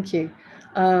 thank you.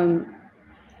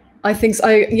 I think so.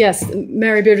 Yes,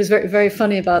 Mary Beard is very, very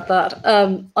funny about that.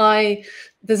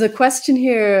 There's a question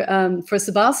here for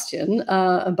Sebastian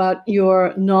about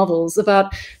your novels.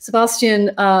 About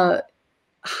Sebastian,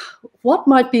 what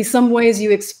might be some ways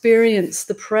you experience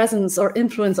the presence or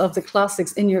influence of the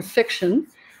classics in your fiction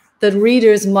that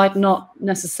readers might not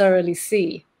necessarily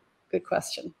see? Good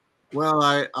question. Well,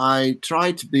 I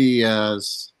try to be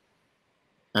as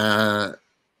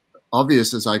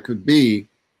obvious as I could be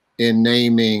in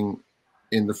naming,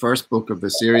 in the first book of the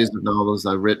series of novels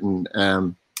I've written,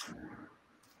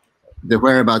 the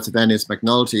whereabouts of Ennius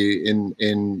McNulty,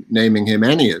 in naming him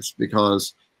Ennius,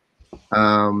 because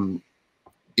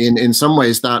in some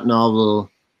ways that novel,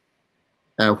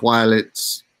 while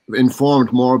it's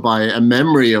informed more by a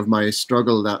memory of my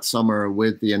struggle that summer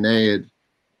with the Aeneid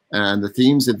and the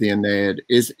themes of the Aeneid,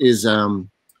 is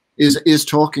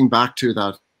talking back to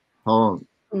that poem.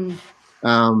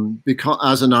 Because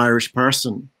as an Irish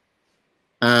person,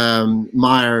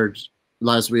 mired,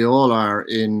 as we all are,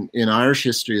 in Irish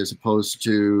history as opposed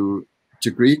to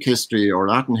Greek history or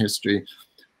Latin history,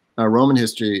 Roman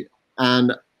history,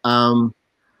 and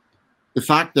the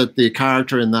fact that the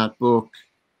character in that book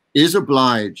is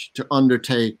obliged to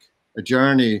undertake a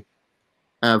journey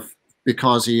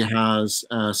because he has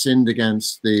sinned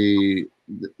against the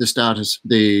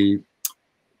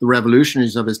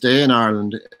revolutionaries of his day in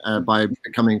Ireland by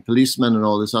becoming a policeman and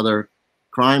all this other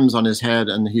crimes on his head,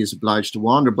 and he's obliged to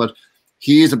wander. But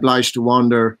he is obliged to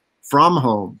wander from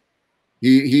home.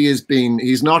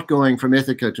 He's not going from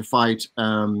Ithaca to fight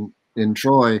in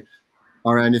Troy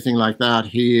or anything like that.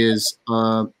 He is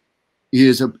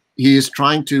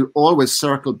trying to always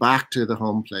circle back to the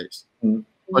home place.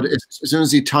 But as soon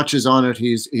as he touches on it,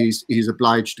 he's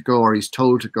obliged to go, or he's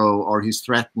told to go, or he's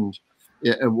threatened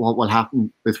what will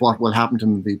happen to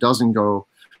him if he doesn't go.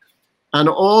 And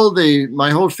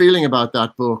my whole feeling about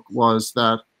that book was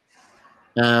that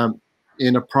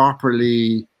in a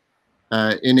properly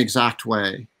inexact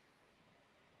way,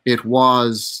 it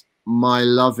was my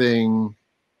loving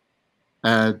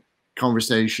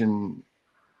conversation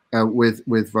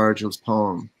with Virgil's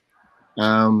poem.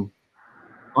 When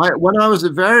I was a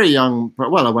very young,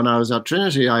 when I was at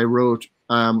Trinity, I wrote.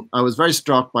 I was very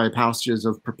struck by passages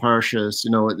of Propertius. A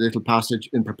little passage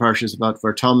in Propertius about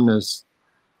Vertumnus,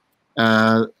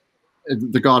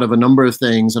 the god of a number of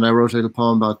things, and I wrote a little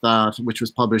poem about that, which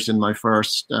was published in my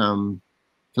first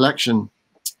collection,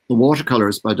 The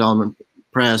Watercolors by Dolman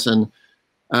Press, and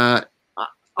I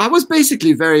was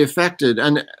basically very affected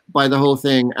by the whole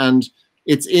thing, and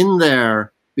it's in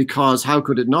there because how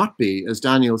could it not be? As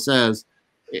Daniel says,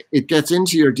 it gets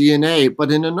into your DNA, but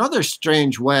in another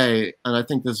strange way, and I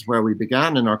think this is where we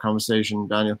began in our conversation,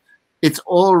 Daniel, it's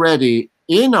already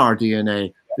in our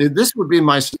DNA. This would be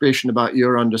my suspicion about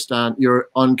your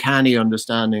uncanny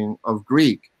understanding of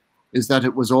Greek, is that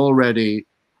it was already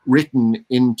written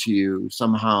into you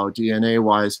somehow,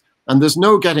 DNA-wise, and there's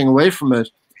no getting away from it.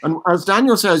 And as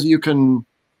Daniel says, you can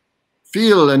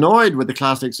feel annoyed with the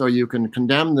classics, or you can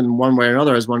condemn them one way or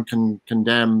another, as one can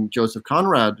condemn Joseph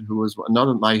Conrad, who was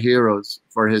another of my heroes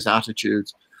for his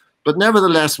attitudes. But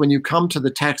nevertheless, when you come to the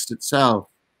text itself,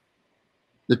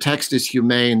 the text is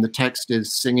humane, the text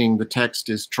is singing, the text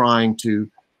is trying to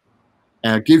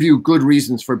give you good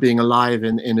reasons for being alive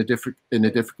in a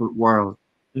difficult world.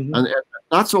 Mm-hmm. And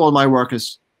that's all my work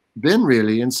has been,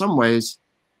 really. In some ways,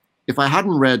 if I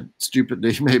hadn't read,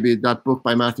 stupidly, maybe that book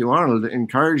by Matthew Arnold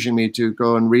encouraging me to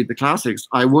go and read the classics,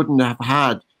 I wouldn't have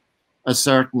had a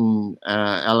certain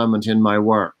element in my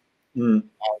work,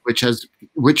 which has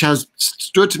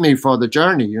stood to me for the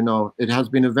journey. It has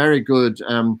been a very good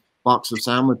box of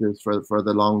sandwiches for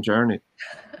the long journey.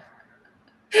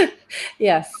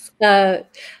 Yes.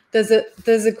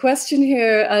 There's a question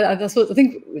here. I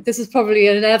think this is probably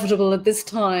inevitable at this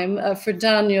time for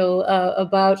Daniel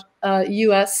about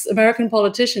American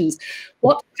politicians.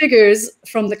 What figures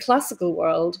from the classical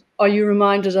world are you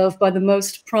reminded of by the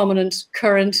most prominent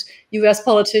current US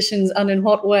politicians, and in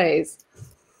what ways?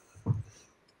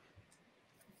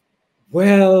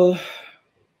 Well,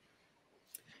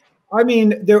 I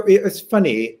mean, it's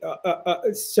funny.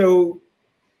 So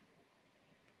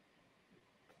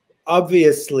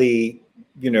obviously,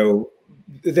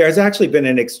 there's actually been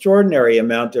an extraordinary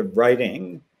amount of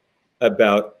writing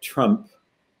about Trump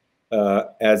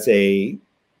and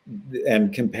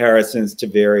comparisons to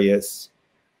various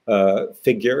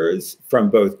figures from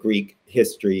both Greek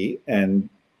history and,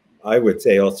 I would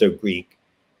say, also Greek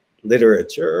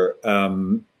literature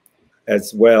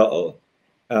as well.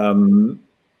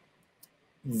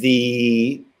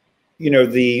 you know,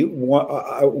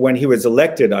 when he was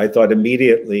elected, I thought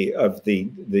immediately of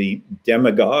the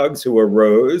demagogues who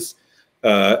arose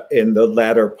in the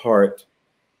latter part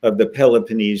of the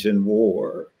Peloponnesian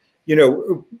War. You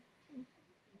know,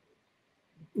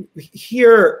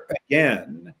 here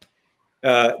again,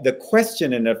 the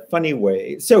question in a funny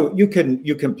way. So you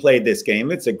can play this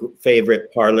game. It's a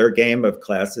favorite parlor game of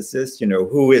classicists. You know,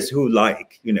 who is who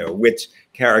like? You know, which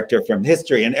character from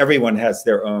history, and everyone has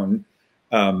their own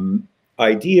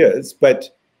ideas. But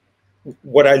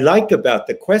what I like about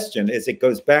the question is it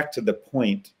goes back to the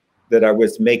point that I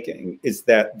was making, is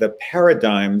that the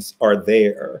paradigms are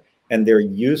there and they're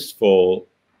useful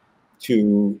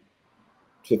to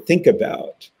think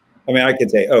about. I mean, I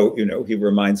could say, oh, you know, he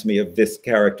reminds me of this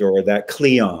character or that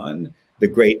Cleon, the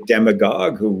great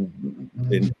demagogue who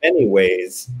in many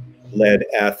ways led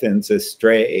Athens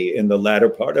astray in the latter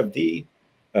part of the,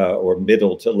 or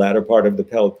middle to latter part of the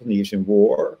Peloponnesian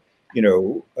War. You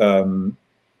know,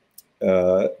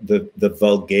 the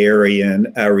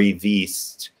vulgarian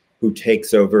arriviste who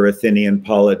takes over Athenian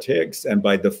politics and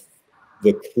by the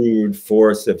crude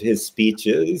force of his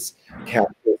speeches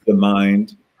captures the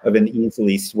mind of an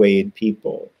easily swayed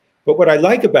people. But what I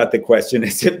like about the question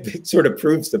is it sort of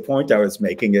proves the point I was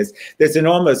making, is there's an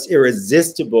almost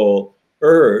irresistible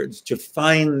urge to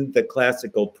find the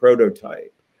classical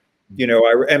prototype. You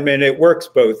know, I mean, it works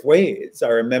both ways. I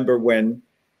remember when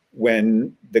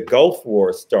the Gulf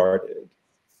War started,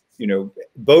 you know,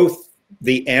 both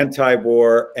the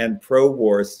anti-war and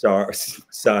pro-war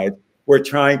side were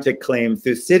trying to claim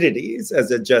Thucydides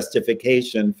as a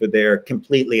justification for their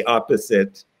completely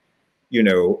opposite, you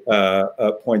know,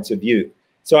 points of view.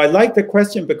 So I like the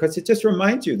question because it just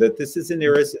reminds you that this is an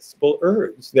irresistible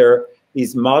urge.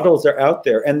 These models are out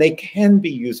there and they can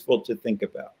be useful to think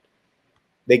about.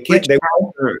 They can't.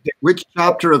 Which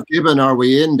chapter of Gibbon are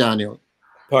we in, Daniel?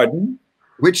 Pardon?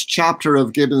 Which chapter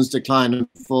of Gibbon's Decline and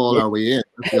Fall are we in?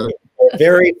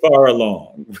 Very far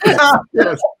along.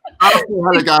 Yes. After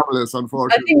Heliogabalus,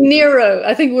 unfortunately. I think Nero.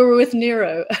 I think we were with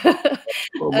Nero.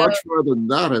 Well, much further than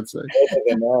that, I'd say. Further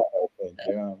than that, I think,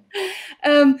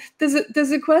 yeah.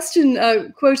 There's a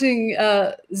question quoting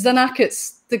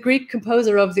Xenakis, the Greek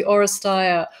composer of the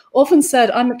Oresteia, often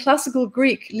said, "I'm a classical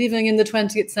Greek living in the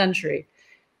 20th century."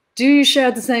 Do you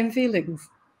share the same feelings?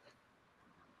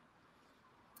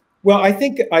 Well, I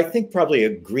think probably a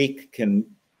Greek can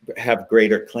have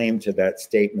greater claim to that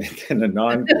statement than a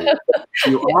non-Greek.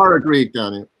 You are a Greek,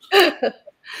 Daniel.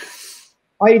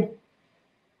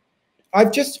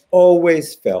 I've just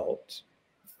always felt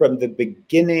from the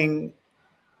beginning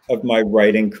of my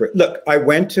writing career. Look, I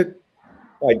did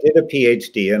a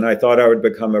PhD and I thought I would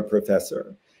become a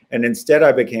professor. And instead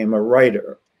I became a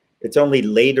writer. It's only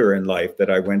later in life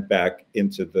that I went back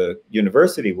into the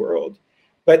university world.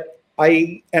 But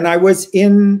I was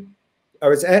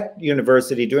at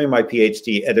university doing my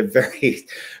PhD at a very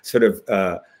sort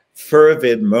of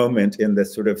fervid moment in the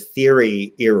sort of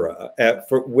theory era,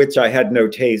 for which I had no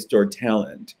taste or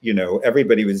talent. You know,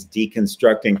 everybody was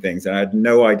deconstructing things and I had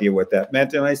no idea what that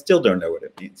meant, and I still don't know what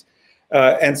it means.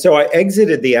 And so I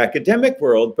exited the academic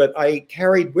world, but I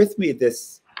carried with me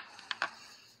this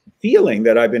feeling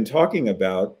that I've been talking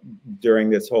about during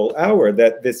this whole hour,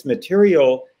 that this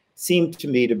material seemed to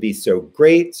me to be so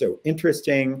great, so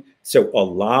interesting, so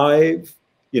alive,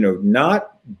 you know,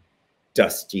 not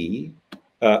dusty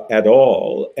at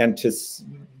all, and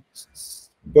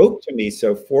spoke to me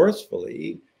so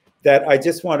forcefully that I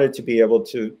just wanted to be able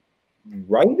to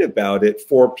write about it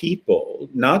for people,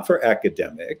 not for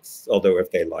academics, although if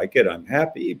they like it, I'm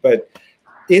happy, but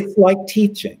it's like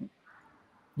teaching.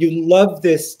 You love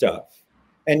this stuff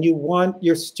and you want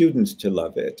your students to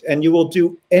love it, and you will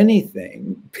do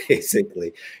anything,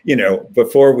 basically. You know,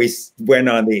 before we went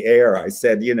on the air, I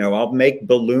said, you know, I'll make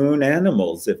balloon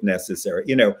animals if necessary.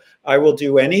 You know, I will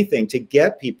do anything to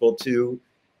get people to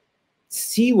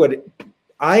see what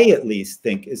I at least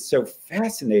think is so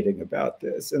fascinating about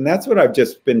this. And that's what I've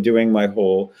just been doing my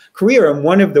whole career. And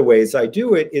one of the ways I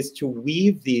do it is to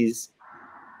weave these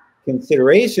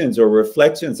considerations or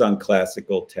reflections on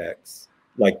classical texts,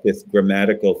 like this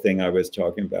grammatical thing I was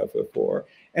talking about before,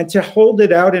 and to hold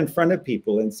it out in front of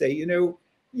people and say, you know,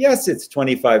 yes, it's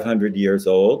 2,500 years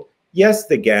old. Yes,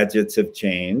 the gadgets have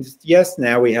changed. Yes,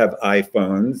 now we have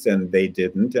iPhones and they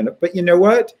didn't. But you know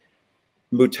what?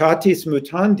 Mutatis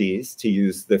mutandis, to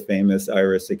use the famous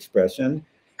Irish expression,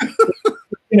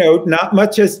 you know, not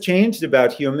much has changed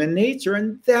about human nature.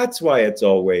 And that's why it's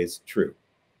always true.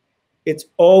 It's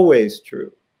always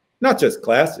true. Not just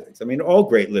classics. I mean, all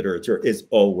great literature is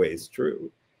always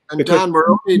true. And Dan, we're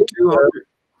only 200.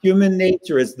 Human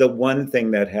nature is the one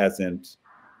thing that hasn't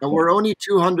And we're only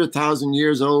 200,000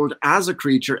 years old as a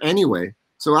creature anyway.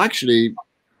 So actually,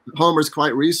 Homer's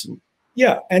quite recent.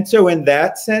 Yeah, and so in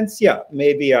that sense, yeah,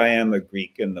 maybe I am a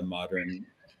Greek in the modern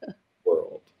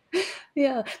world.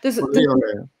 Yeah, there's a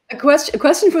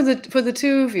question for the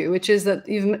two of you, which is that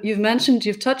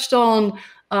you've touched on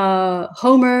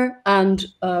Homer and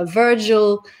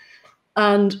Virgil,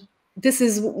 and this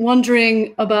is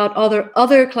wondering about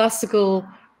other classical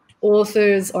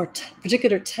authors or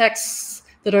particular texts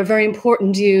that are very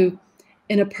important to you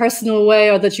in a personal way,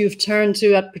 or that you've turned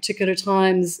to at particular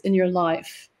times in your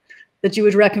life, that you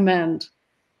would recommend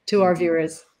to our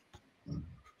viewers.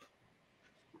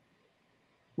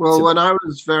 Well, when I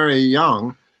was very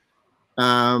young,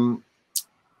 and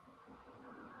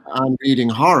reading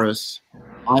Horace,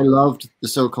 I loved the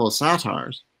so-called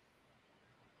satires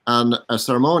and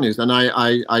sermonies, and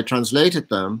I translated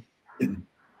them.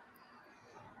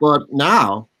 But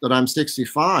now that I'm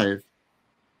 65,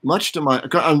 much to my,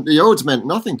 and the odes meant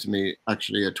nothing to me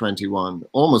actually at 21,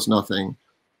 almost nothing.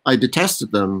 I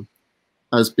detested them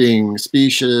as being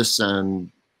specious,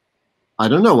 and I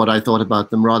don't know what I thought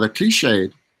about them, rather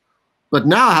cliched. But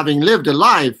now, having lived a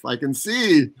life, I can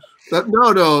see that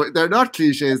no, they're not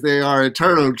cliches. They are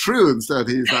eternal truths that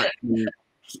he's actually,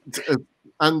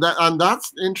 and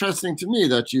that's interesting to me,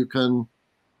 that you can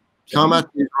come at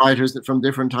these writers from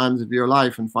different times of your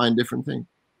life and find different things.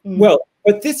 Well,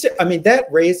 but this, I mean, that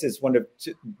raises one of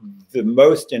the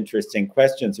most interesting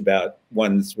questions about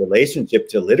one's relationship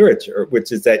to literature,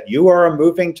 which is that you are a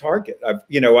moving target. I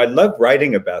love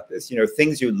writing about this,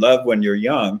 things you love when you're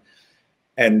young,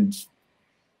 and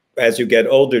as you get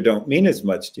older don't mean as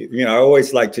much to you. I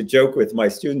always like to joke with my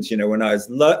students, when I was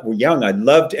young, I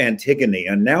loved Antigone,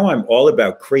 and now I'm all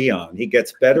about Creon. He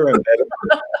gets better and better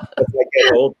as I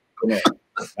get older.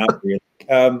 Not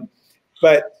really.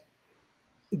 But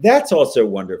that's also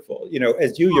wonderful.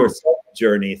 As you yourself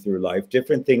journey through life,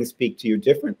 different things speak to you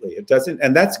differently. It doesn't,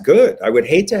 and that's good. I would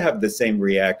hate to have the same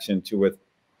reaction to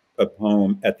a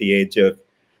poem at the age of,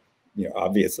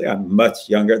 obviously I'm much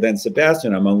younger than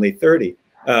Sebastian. I'm only 30.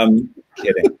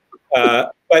 Kidding.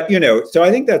 But, so I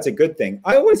think that's a good thing.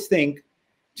 I always think,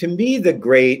 to me,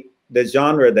 the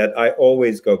genre that I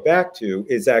always go back to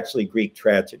is actually Greek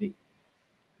tragedy.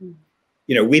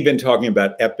 We've been talking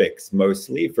about epics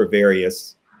mostly for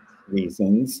various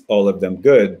reasons, all of them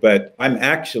good, but I'm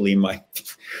actually,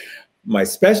 my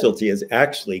specialty is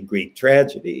actually Greek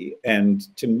tragedy.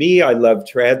 And to me, I love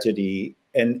tragedy.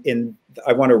 And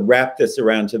I want to wrap this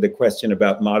around to the question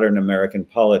about modern American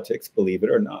politics, believe it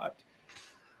or not.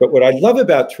 But what I love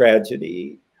about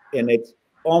tragedy, and it's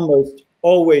almost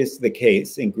always the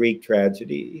case in Greek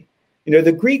tragedy,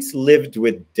 the Greeks lived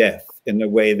with death in a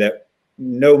way that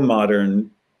no modern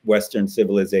Western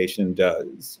civilization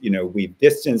does. We've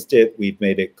distanced it, we've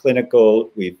made it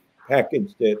clinical, we've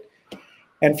packaged it.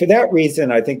 And for that reason,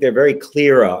 I think they're very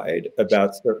clear-eyed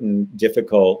about certain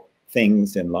difficult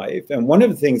things in life. And one of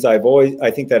the things I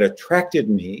think that attracted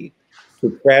me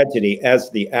to tragedy as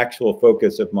the actual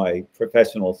focus of my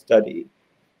professional study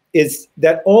is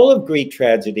that all of Greek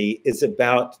tragedy is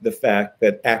about the fact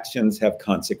that actions have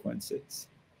consequences.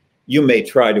 You may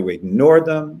try to ignore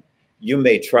them, you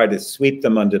may try to sweep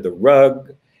them under the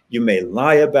rug, you may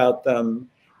lie about them,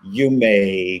 you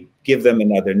may give them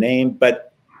another name,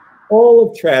 but all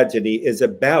of tragedy is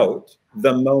about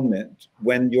the moment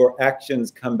when your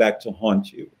actions come back to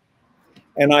haunt you.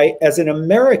 And I, as an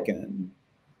American,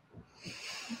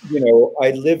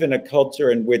 I live in a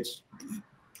culture in which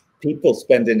people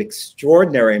spend an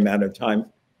extraordinary amount of time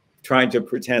trying to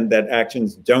pretend that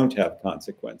actions don't have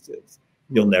consequences.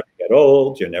 You'll never get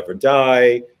old, you'll never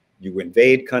die, you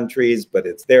invade countries, but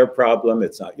it's their problem,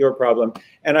 it's not your problem.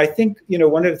 And I think,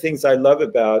 one of the things I love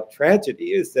about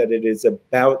tragedy is that it is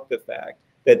about the fact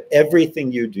that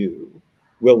everything you do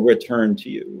will return to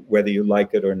you, whether you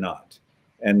like it or not.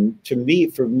 And for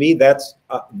me, that's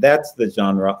the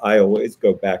genre I always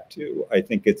go back to. I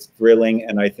think it's thrilling,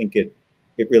 and I think it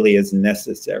really is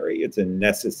necessary. It's a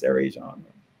necessary genre.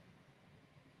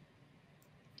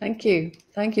 Thank you.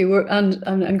 Thank you. And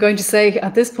I'm going to say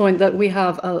at this point that we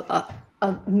have a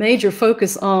major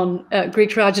focus on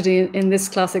Greek tragedy in this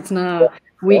Classics Now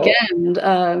weekend.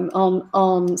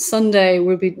 On Sunday,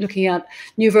 we'll be looking at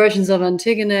new versions of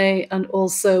Antigone, and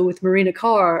also with Marina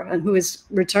Carr, and who has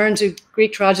returned to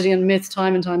Greek tragedy and myth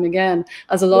time and time again,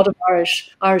 as a lot of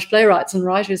Irish playwrights and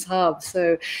writers have.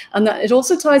 And that it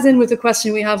also ties in with the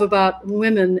question we have about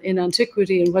women in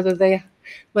antiquity and whether they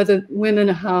whether women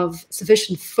have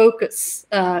sufficient focus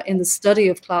in the study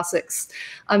of classics.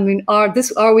 I mean, our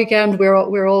weekend we're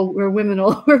women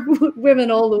we're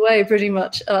women all the way pretty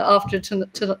much after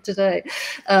today,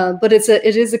 but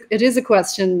it is a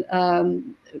question.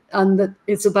 And that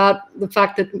it's about the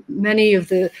fact that many of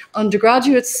the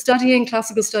undergraduates studying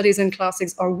classical studies and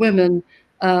classics are women,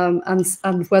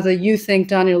 and whether you think,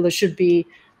 Daniel, that should be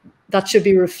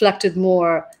reflected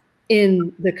more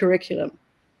in the curriculum.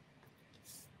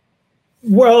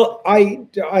 Well, I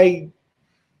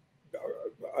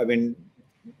mean,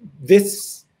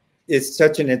 this is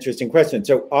such an interesting question.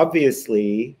 So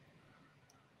obviously,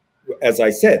 as I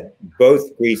said,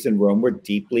 both Greece and Rome were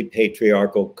deeply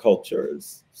patriarchal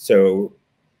cultures. So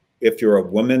if you're a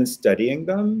woman studying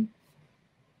them,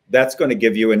 that's going to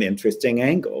give you an interesting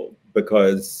angle,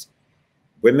 because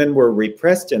women were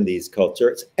repressed in these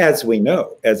cultures, as we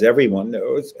know, as everyone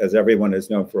knows, as everyone has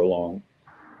known for a long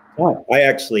time. I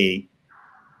actually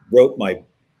wrote my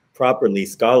properly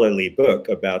scholarly book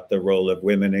about the role of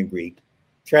women in Greek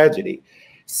tragedy.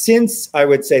 Since, I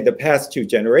would say, the past 2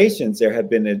 generations, there have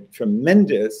been a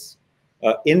tremendous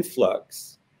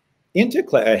influx into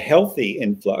a healthy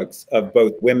influx of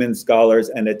both women scholars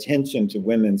and attention to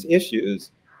women's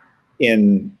issues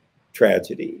in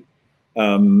tragedy.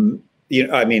 You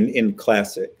know, I mean, in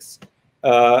classics.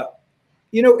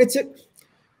 You know,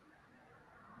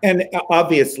 and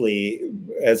obviously,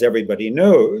 as everybody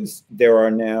knows, there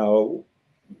are now,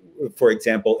 for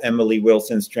example, Emily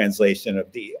Wilson's translation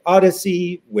of the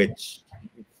Odyssey, which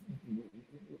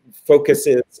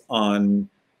focuses on,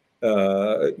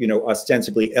 you know,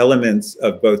 ostensibly elements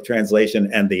of both translation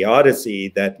and the Odyssey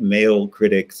that male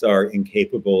critics are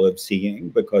incapable of seeing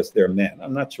because they're men.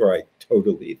 I'm not sure I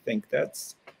totally think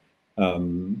that's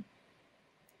the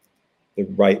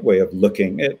right way of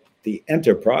looking at the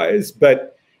enterprise.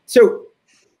 But so,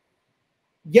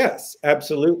 yes,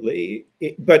 absolutely.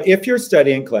 But if you're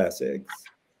studying classics,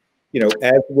 you know,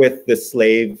 as with the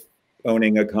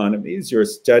slave-owning economies, you're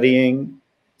studying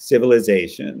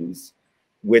civilizations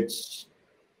which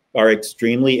are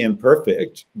extremely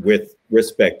imperfect with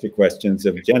respect to questions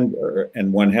of gender,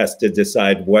 and one has to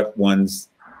decide what one's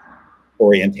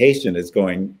orientation is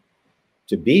going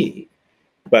to be.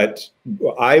 But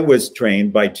I was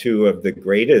trained by 2 of the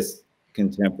greatest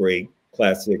contemporary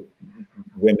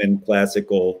women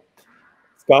classical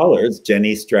scholars,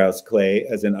 Jenny Strauss-Clay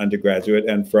as an undergraduate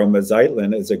and Froma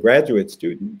Zeitlin as a graduate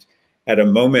student, at a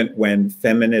moment when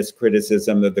feminist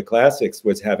criticism of the classics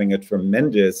was having a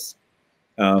tremendous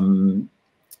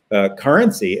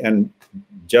currency, and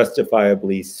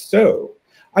justifiably so.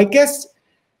 I guess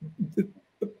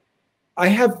I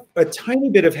have a tiny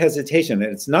bit of hesitation,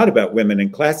 and it's not about women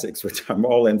in classics, which I'm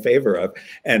all in favor of,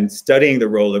 and studying the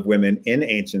role of women in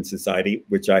ancient society,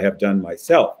 which I have done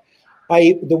myself.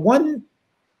 I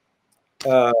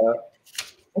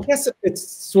guess it's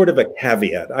sort of a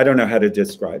caveat. I don't know how to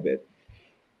describe it.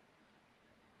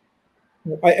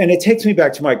 And it takes me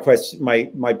back to my question,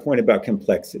 my point about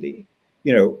complexity.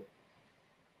 You know,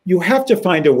 you have to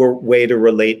find a way to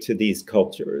relate to these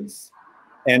cultures.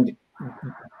 And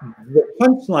the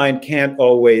punchline can't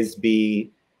always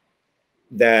be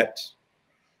that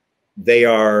they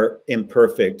are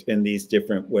imperfect in these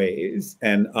different ways.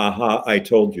 And aha, I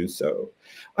told you so.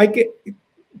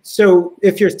 So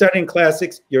if you're studying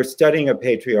classics, you're studying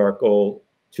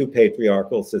two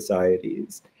patriarchal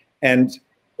societies. And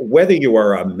whether you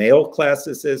are a male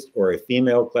classicist or a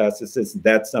female classicist,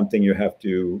 that's something you have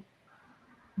to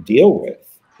deal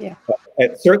with. Yeah.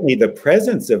 And certainly the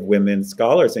presence of women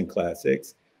scholars in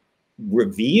classics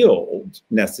revealed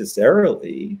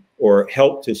necessarily or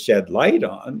helped to shed light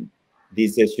on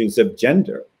these issues of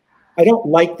gender. I don't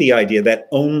like the idea that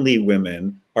only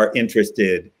women are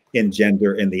interested in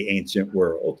gender in the ancient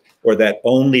world, or that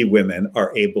only women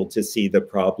are able to see the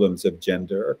problems of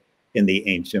gender in the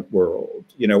ancient world.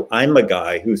 You know, I'm a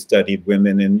guy who studied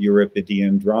women in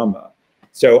Euripidean drama.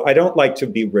 So I don't like to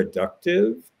be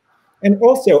reductive. And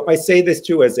also, I say this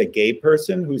too as a gay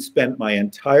person who spent my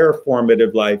entire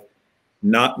formative life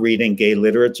not reading gay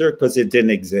literature because it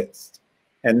didn't exist.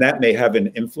 And that may have an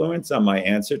influence on my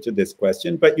answer to this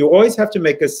question, but you always have to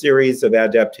make a series of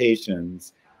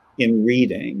adaptations in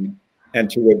reading and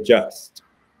to adjust.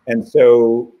 And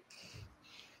so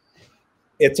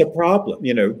it's a problem.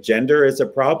 You know, gender is a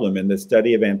problem in the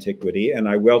study of antiquity, and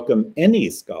I welcome any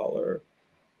scholar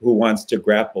who wants to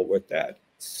grapple with that.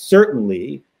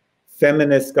 Certainly,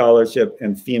 feminist scholarship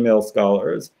and female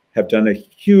scholars have done a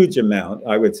huge amount,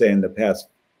 I would say, in the past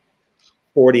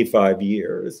 45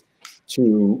 years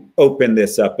to open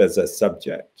this up as a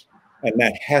subject. And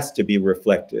that has to be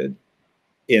reflected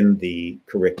in the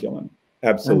curriculum.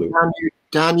 Absolutely.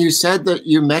 Dan, you said that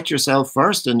you met yourself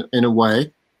first in a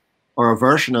way, or a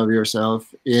version of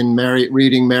yourself, in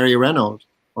reading Mary Renaud,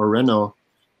 Oh,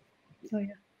 yeah.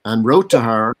 and wrote to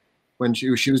her when she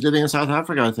was living in South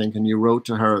Africa, I think, and you wrote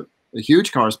to her, a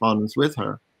huge correspondence with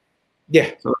her.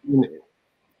 Yeah. So,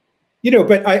 you know,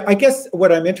 but I guess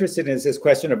what I'm interested in is this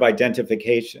question of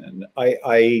identification.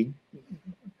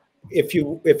 If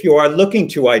you are looking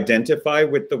to identify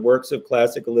with the works of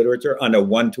classical literature on a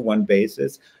one-to-one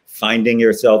basis, finding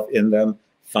yourself in them,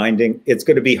 it's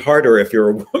going to be harder if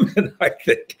you're a woman, I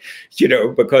think, you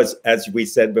know, because as we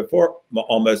said before,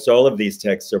 almost all of these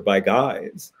texts are by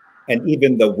guys. And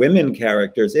even the women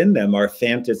characters in them are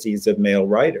fantasies of male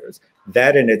writers.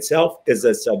 That in itself is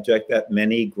a subject that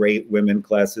many great women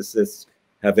classicists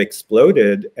have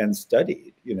exploded and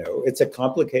studied. You know, it's a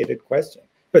complicated question.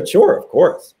 But sure, of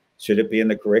course. Should it be in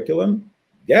the curriculum?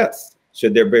 Yes.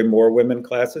 Should there be more women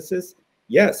classicists?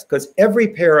 Yes, because every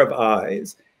pair of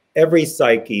eyes, every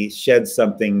psyche sheds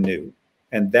something new,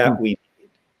 and that we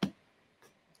need.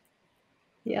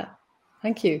 Yeah.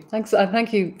 Thank you. Thanks.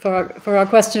 Thank you for our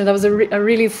question. That was a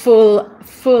really full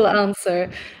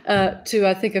answer to,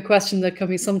 I think, a question that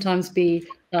can sometimes be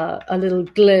a little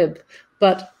glib.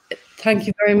 But thank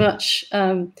you very much,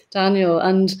 Daniel.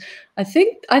 And I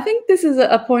think this is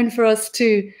a point for us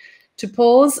to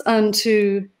pause and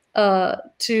to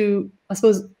I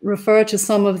suppose refer to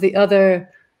some of the other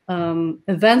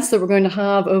events that we're going to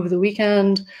have over the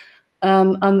weekend.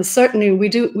 And certainly we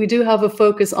do have a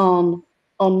focus on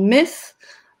myth,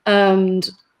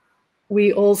 and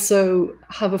we also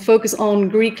have a focus on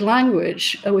Greek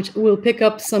language, which will pick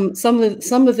up some of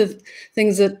the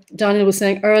things that Daniel was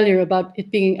saying earlier about it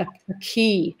being a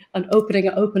key and opening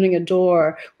a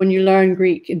door when you learn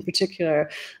Greek in particular.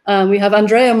 We have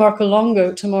Andrea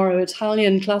Marcolongo tomorrow,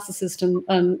 Italian classicist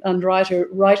and writer,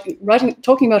 writing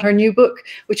talking about her new book,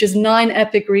 which is 9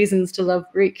 Epic Reasons to Love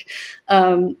Greek.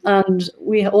 And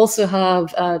we also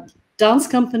have a dance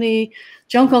company,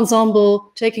 Junk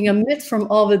Ensemble, taking a myth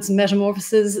from Ovid's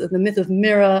Metamorphoses, the myth of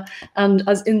Myrrha, and,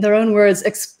 as in their own words,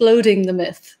 exploding the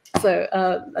myth. So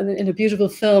in a beautiful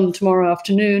film tomorrow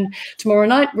afternoon. Tomorrow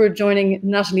night, we're joining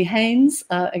Natalie Haynes,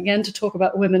 again, to talk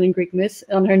about women in Greek myth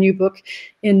on her new book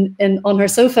on her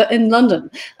sofa in London.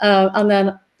 And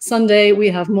then Sunday, we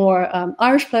have more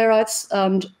Irish playwrights,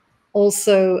 and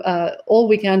also, all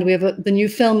weekend, we have the new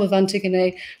film of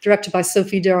Antigone, directed by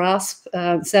Sophie de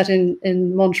Raspe, set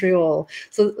in Montreal.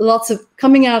 So lots of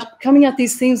coming at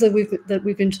these themes that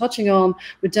we've been touching on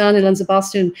with Daniel and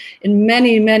Sebastian in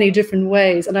many different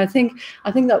ways. And I think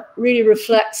that really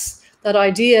reflects that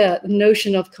idea, the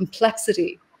notion of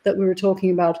complexity that we were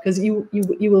talking about, because you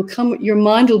will come, your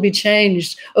mind will be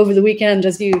changed over the weekend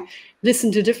as you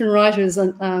listen to different writers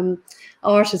and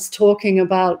artists talking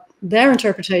about their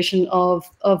interpretation of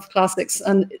classics,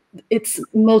 and it's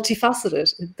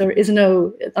multifaceted. There is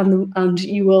no, and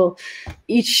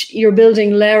you're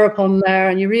building layer upon layer,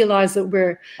 and you realize that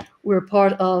we're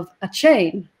part of a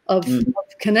chain of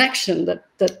connection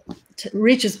that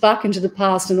reaches back into the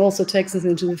past and also takes us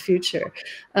into the future.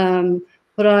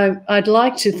 But I'd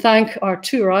like to thank our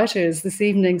 2 writers this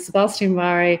evening, Sebastian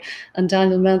Barry and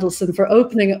Daniel Mendelsohn, for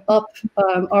opening up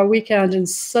our weekend in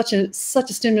such a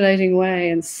stimulating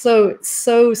way and so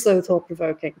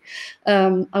thought-provoking.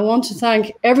 I want to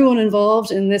thank everyone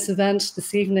involved in this event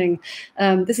this evening.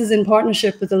 This is in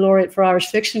partnership with the Laureate for Irish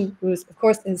Fiction, who is, of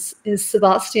course, is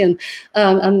Sebastian,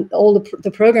 and all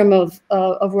the program of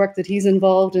work that he's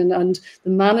involved in, and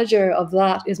the manager of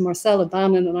that is Marcella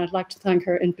Bannon, and I'd like to thank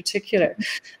her in particular.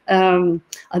 And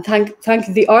thank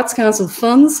the Arts Council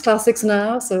funds Classics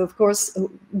Now. So of course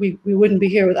we wouldn't be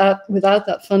here without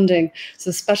that funding.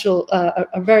 So special,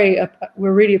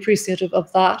 we're really appreciative of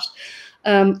that.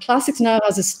 Classics Now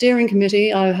has a steering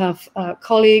committee. I have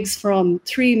colleagues from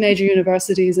 3 major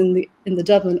universities in the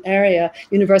Dublin area: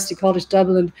 University College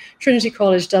Dublin, Trinity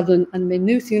College Dublin, and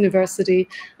Maynooth University,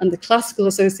 and the Classical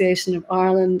Association of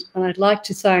Ireland. And I'd like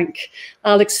to thank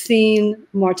Alex Feen,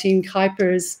 Martine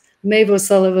Kuipers, Maeve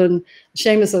O'Sullivan,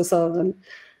 Seamus O'Sullivan,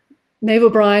 Maeve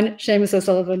O'Brien, Seamus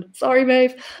O'Sullivan, sorry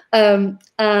Maeve,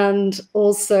 and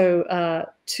also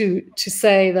to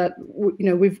say that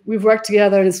we've worked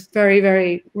together, and it's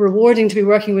very rewarding to be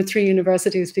working with 3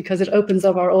 universities, because it opens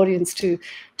up our audience to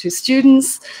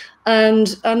students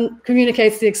and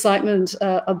communicates the excitement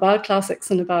about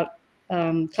classics and about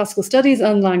classical studies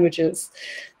and languages.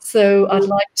 So I'd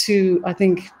like to, I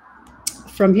think,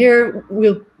 from here,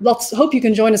 hope you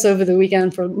can join us over the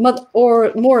weekend for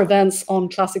more events on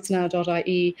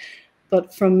classicsnow.ie.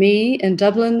 But from me in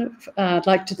Dublin, I'd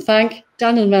like to thank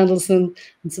Daniel Mendelsohn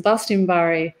and Sebastian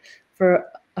Barry for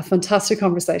a fantastic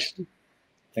conversation.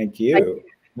 Thank you.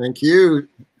 Thank you,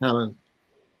 Helen.